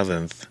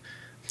 27th,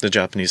 the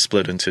Japanese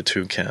split into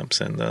two camps.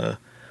 And the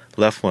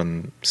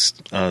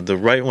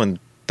right one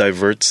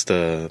diverts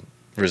the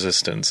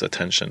resistance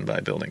attention by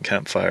building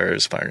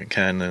campfires, firing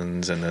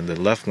cannons, and then the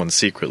left one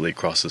secretly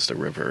crosses the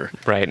river.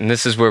 Right, and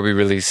this is where we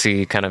really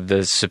see kind of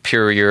the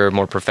superior,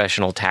 more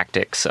professional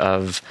tactics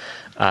of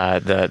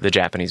the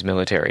Japanese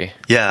military.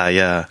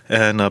 Yeah.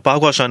 And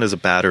Baguashan is a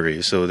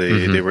battery, so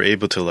they were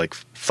able to like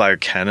fire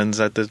cannons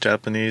at the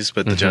Japanese,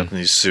 but the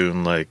Japanese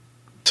soon like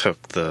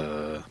took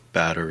the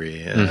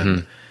battery,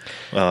 and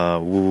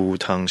Wu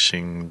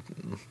Tangxing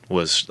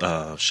was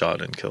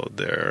shot and killed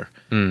there.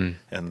 And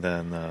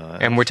then...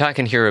 and we're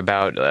talking here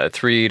about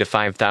 3,000 to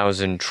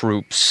 5,000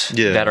 troops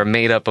that are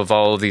made up of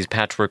all of these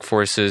patchwork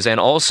forces, and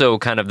also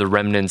kind of the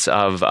remnants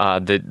of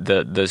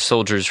the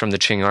soldiers from the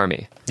Qing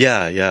army.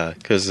 Yeah,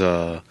 because...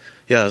 so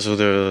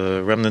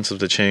the remnants of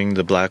the Qing,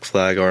 the Black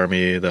Flag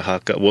Army, the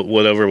Hakka,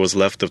 whatever was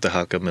left of the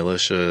Hakka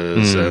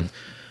militias,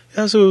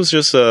 and so it was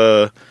just...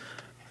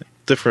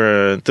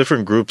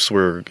 different groups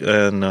were,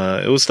 and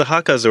it was the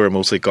Hakkas that were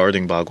mostly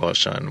guarding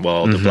Baguashan,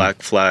 while the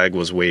Black Flag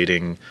was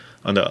waiting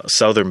on the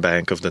southern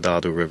bank of the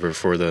Dadu River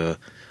for the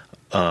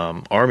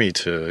army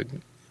to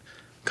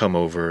come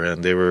over,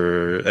 and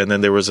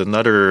then there was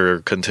another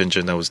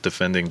contingent that was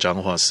defending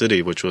Changhua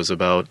City, which was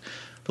about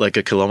like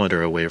a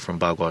kilometer away from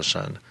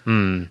Baguashan.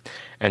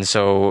 And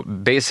so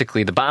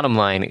basically the bottom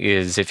line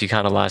is, if you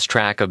kind of lost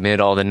track amid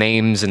all the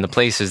names and the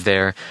places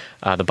there,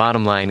 the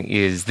bottom line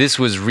is this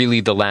was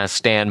really the last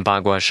stand,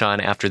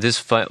 Baguashan. After this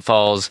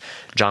falls,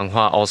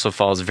 Changhua also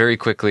falls very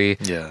quickly.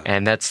 Yeah.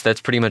 And that's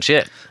pretty much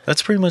it.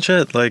 That's pretty much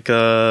it. Like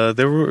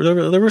there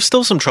were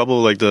still some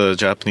trouble. Like the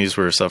Japanese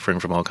were suffering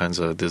from all kinds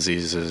of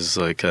diseases.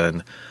 Like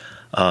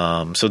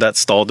so that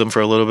stalled them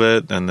for a little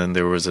bit. And then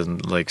there was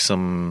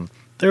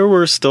There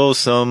were still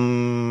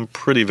some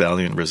pretty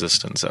valiant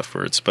resistance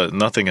efforts, but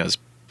nothing as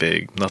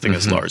big, nothing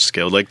as large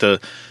scale. Like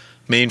the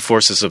main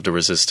forces of the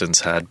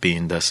resistance had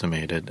been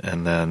decimated,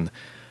 and then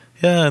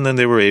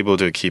they were able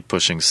to keep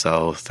pushing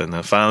south. And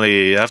then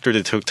finally, after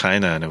they took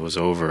Tainan, it was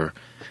over.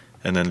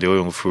 And then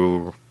Liu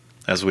Yongfu,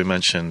 as we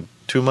mentioned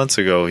 2 months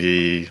ago,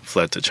 he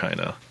fled to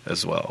China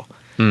as well.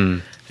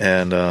 And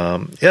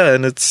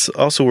and it's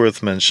also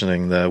worth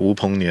mentioning that Wu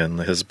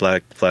Pengnian, his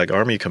Black Flag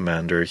Army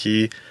commander,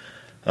 he.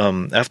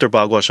 After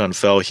Baguashan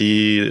fell,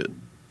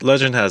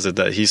 legend has it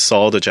that he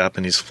saw the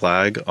Japanese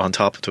flag on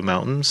top of the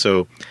mountain,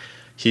 so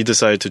he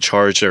decided to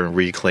charge there and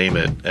reclaim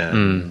it,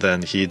 and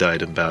then he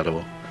died in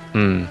battle.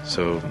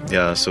 So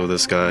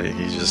this guy,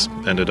 he just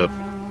ended up,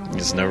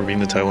 he's never been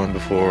to Taiwan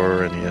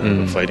before, and he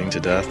ended up fighting to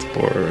death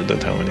for the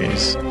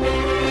Taiwanese.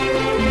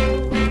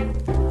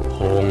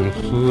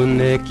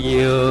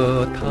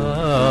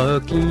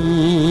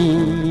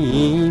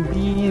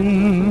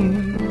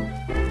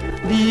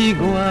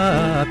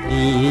 네가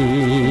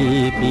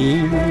삐삐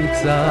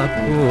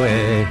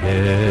잡고해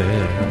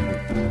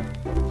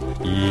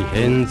이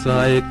현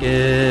在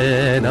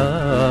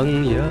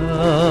깨낭야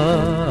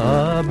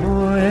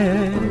보에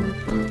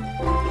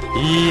이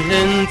현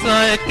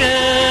在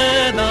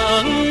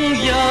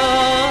깨낭야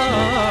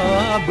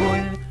보에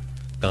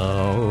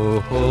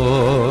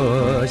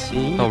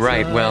All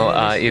right, well,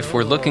 if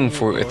we're looking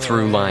for a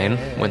through line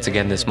once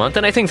again this month,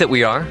 and I think that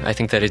we are, I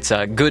think that it's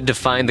good to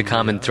find the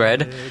common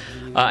thread.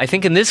 I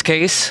think in this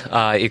case,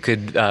 it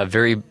could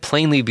very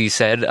plainly be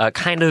said,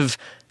 kind of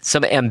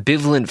some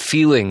ambivalent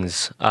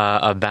feelings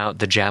about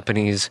the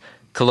Japanese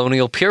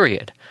colonial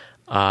period.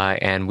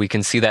 And we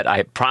can see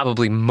that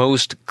probably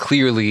most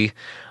clearly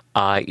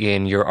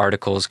in your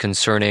articles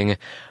concerning,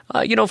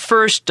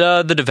 first,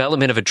 the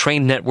development of a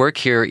train network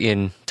here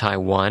in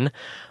Taiwan,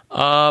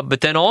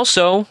 but then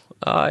also,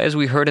 as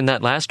we heard in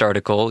that last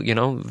article,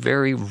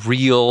 very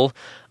real,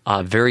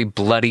 very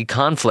bloody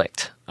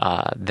conflict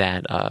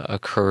that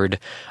occurred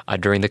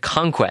during the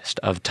conquest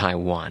of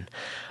Taiwan.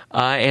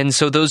 And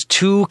so those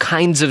two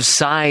kinds of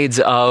sides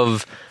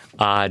of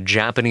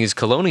Japanese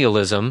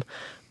colonialism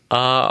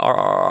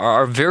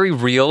are very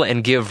real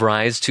and give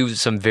rise to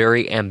some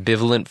very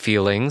ambivalent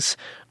feelings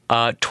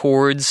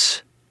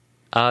towards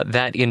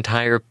that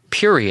entire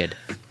period.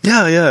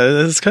 Yeah,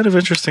 it's kind of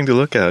interesting to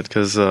look at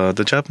because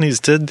the Japanese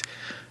did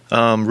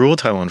rule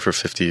Taiwan for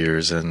 50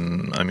 years,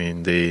 and I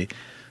mean they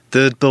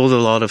did build a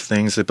lot of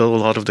things. They built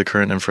a lot of the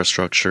current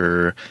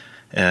infrastructure,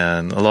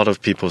 and a lot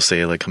of people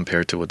say, like,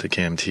 compared to what the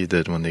KMT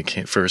did when they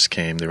first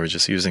came, they were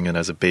just using it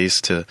as a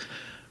base to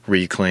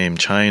reclaim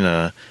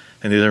China,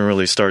 and they didn't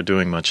really start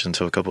doing much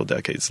until a couple of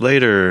decades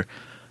later.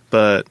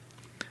 But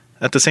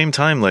at the same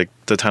time, like,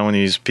 the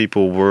Taiwanese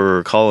people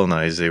were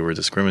colonized, they were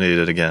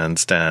discriminated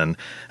against, and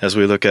as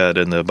we look at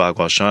in the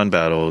Baghuashan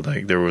battle,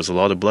 like, there was a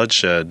lot of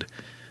bloodshed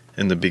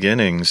in the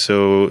beginning,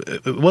 so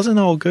it wasn't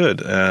all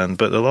good.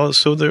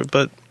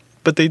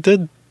 But they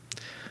did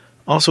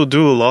also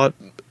do a lot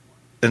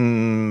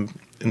in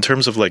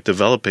terms of, like,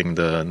 developing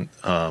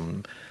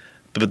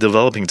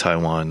developing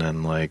Taiwan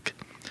and, like,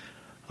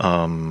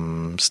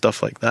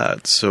 stuff like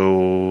that.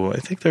 So I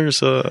think there's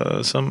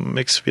some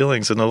mixed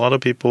feelings, and a lot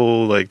of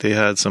people, like, they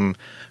had some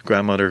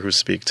grandmother who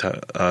speaks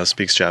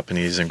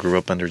Japanese and grew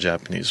up under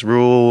Japanese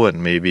rule,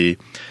 and maybe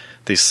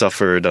they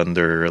suffered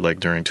under,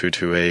 like, during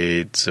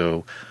 228.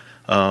 So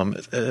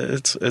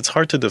it's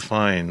hard to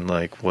define,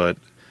 like, what.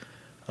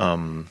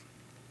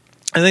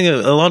 I think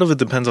a lot of it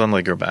depends on,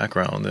 like, your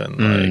background and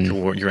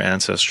like your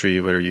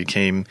ancestry, whether your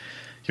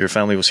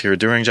family was here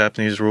during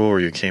Japanese rule or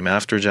you came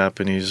after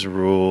Japanese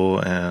rule.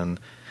 And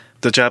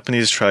the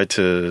Japanese tried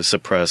to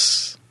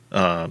suppress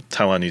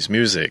Taiwanese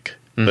music,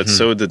 but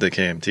so did the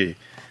KMT.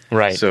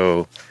 Right.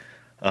 So,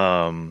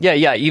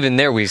 even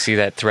there we see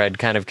that thread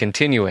kind of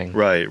continuing.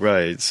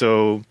 Right.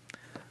 So,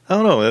 I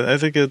don't know. I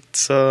think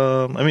it's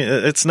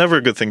never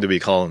a good thing to be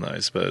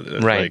colonized, but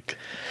like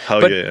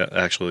how you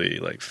actually,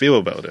 like, feel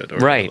about it, or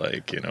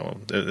like,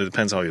 it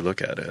depends how you look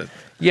at it.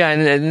 Yeah,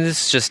 and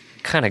this just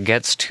kind of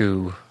gets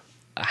to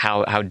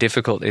how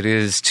difficult it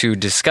is to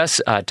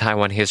discuss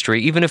Taiwan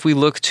history, even if we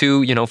look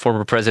to,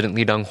 former President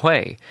Lee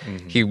Teng-hui.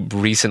 He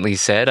recently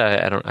said,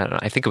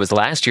 I think it was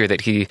last year,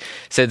 that he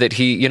said that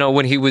he,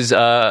 when he was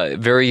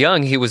very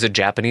young, he was a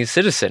Japanese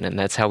citizen, and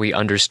that's how he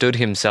understood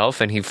himself,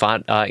 and he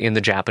fought in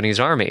the Japanese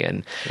army.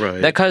 And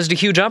that caused a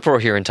huge uproar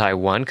here in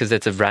Taiwan, because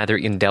that's a rather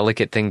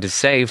indelicate thing to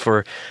say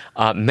for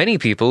many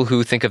people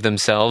who think of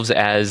themselves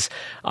as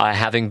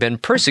having been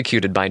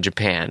persecuted by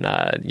Japan,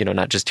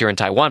 not just here in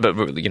Taiwan,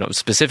 but,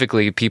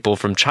 specifically people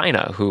from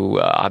China who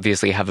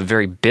obviously have a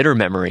very bitter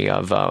memory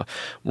of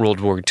World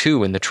War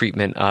II and the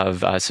treatment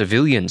of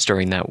civilians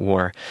during that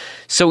war.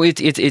 So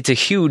it's a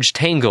huge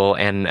tangle,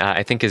 and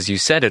I think, as you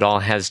said, it all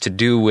has to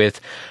do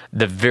with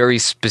the very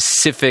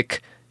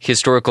specific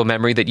historical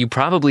memory that you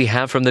probably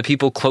have from the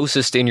people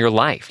closest in your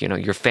life,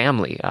 your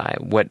family,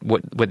 what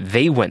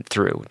they went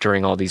through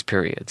during all these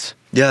periods.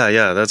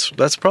 Yeah,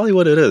 that's probably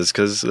what it is,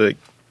 because, like,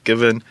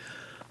 given,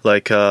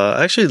 like,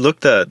 I actually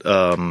looked at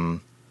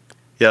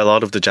a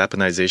lot of the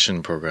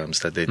Japanization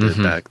programs that they did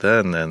back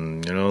then,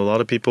 and a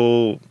lot of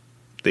people,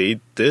 they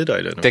did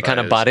identify. They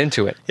kind of bought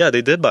into it. Yeah,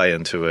 they did buy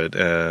into it,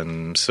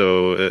 and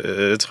so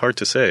it's hard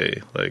to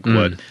say, like,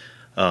 what,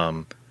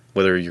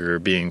 whether you're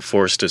being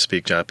forced to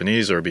speak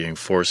Japanese or being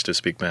forced to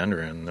speak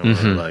Mandarin,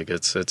 or like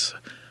it's.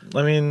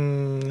 I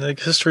mean, like,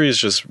 history is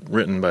just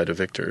written by the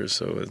victors,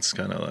 so it's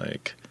kind of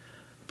like,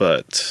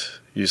 but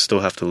you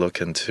still have to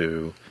look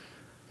into.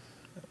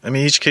 I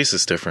mean, each case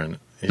is different.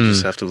 You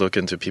just have to look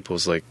into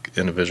people's, like,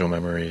 individual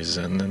memories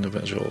and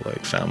individual,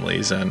 like,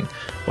 families and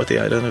what they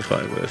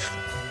identify with.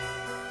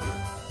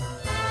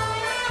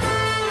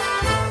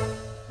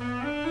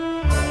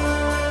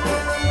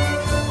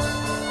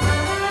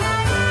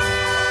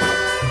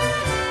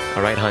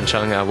 All right, Han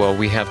Cheung, well,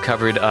 we have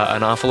covered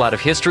an awful lot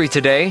of history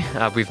today.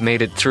 We've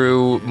made it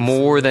through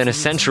more than a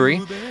century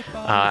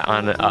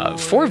on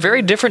 4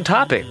 very different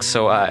topics.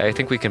 So I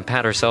think we can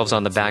pat ourselves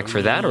on the back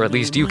for that, or at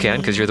least you can,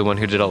 because you're the one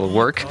who did all the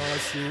work.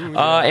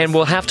 And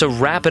we'll have to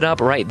wrap it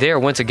up right there.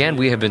 Once again,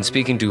 we have been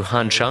speaking to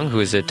Han Cheung, who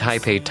is a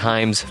Taipei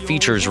Times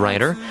features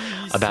writer,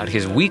 about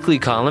his weekly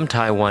column,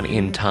 Taiwan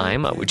in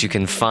Time, which you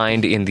can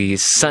find in the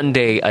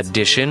Sunday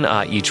edition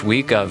each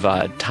week of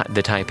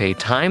the Taipei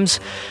Times.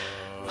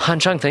 Han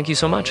Cheung, thank you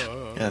so much.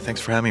 Yeah, thanks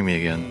for having me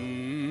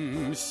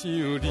again.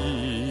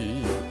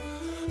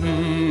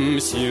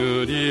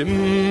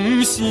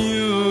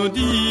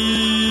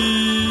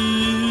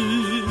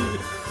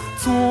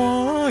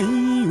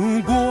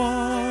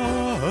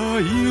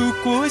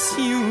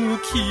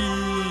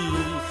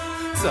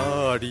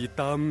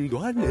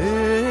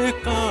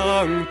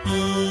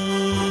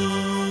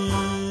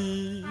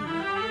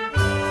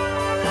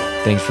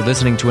 Thanks for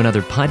listening to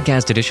another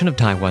podcast edition of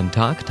Taiwan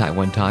Talk.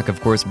 Taiwan Talk,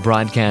 of course,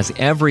 broadcasts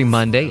every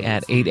Monday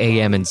at 8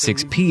 a.m. and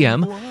 6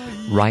 p.m.,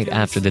 right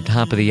after the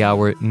top of the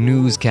hour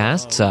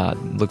newscasts.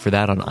 Look for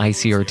that on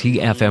ICRT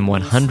FM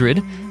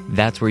 100.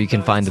 That's where you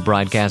can find the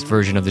broadcast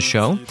version of the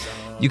show.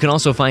 You can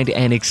also find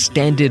an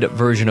extended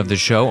version of the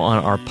show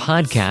on our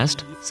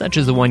podcast, such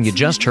as the one you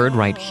just heard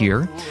right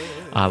here.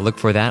 Look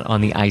for that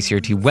on the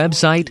ICRT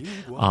website,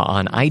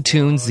 on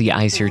iTunes, the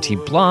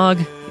ICRT blog.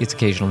 It's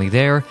occasionally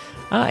there.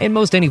 In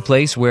most any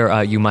place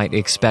where you might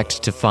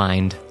expect to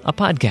find a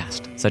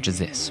podcast such as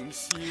this.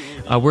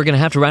 We're going to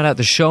have to round out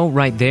the show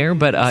right there,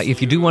 but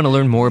if you do want to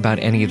learn more about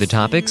any of the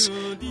topics,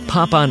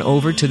 pop on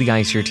over to the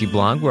ICRT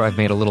blog where I've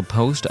made a little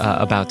post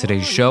about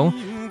today's show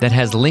that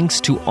has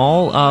links to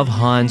all of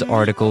Han's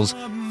articles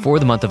for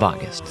the month of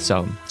August.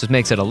 So just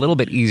makes it a little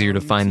bit easier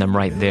to find them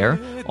right there.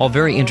 All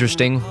very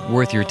interesting,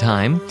 worth your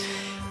time.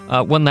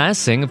 One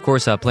last thing, of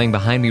course, playing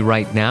behind me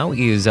right now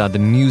is the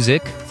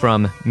music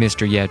from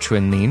Mr. Ye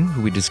Chunlin,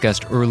 who we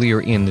discussed earlier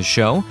in the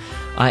show.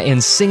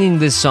 And singing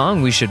this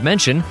song, we should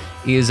mention,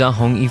 is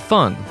Hong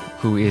Yifeng,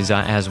 who is,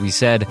 as we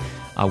said,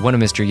 one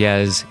of Mr.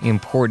 Ye's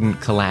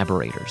important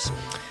collaborators.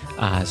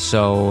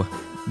 So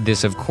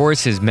this, of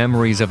course, is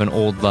Memories of an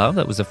Old Love.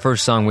 That was the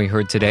first song we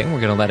heard today.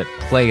 We're going to let it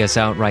play us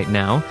out right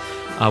now.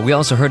 We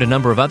also heard a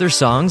number of other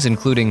songs,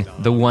 including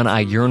The One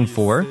I Yearn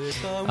For,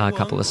 a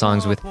couple of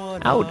songs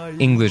without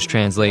English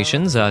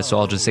translations, so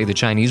I'll just say the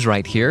Chinese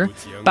right here.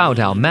 报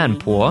道曼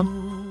婆,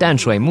 淡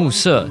水暮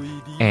色,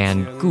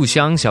 and 故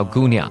乡小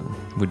姑娘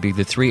would be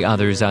the three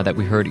others that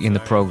we heard in the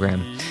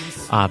program.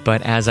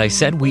 But as I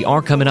said, we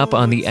are coming up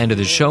on the end of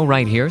the show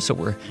right here, so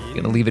we're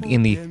going to leave it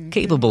in the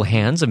capable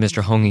hands of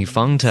Mr. Hong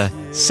Yifeng to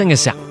sing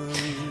us out.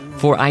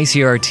 For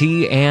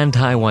ICRT and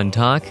Taiwan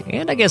Talk,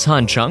 and I guess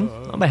Han Cheung,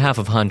 on behalf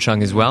of Han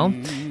Cheung as well,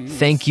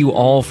 thank you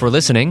all for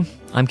listening.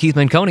 I'm Keith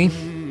Manconi.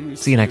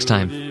 See you next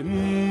time.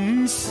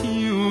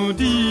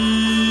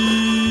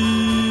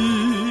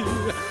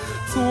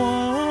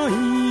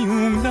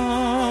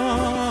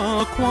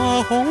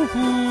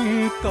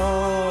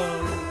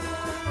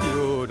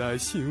 就来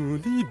想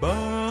你目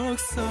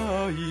屎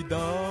流。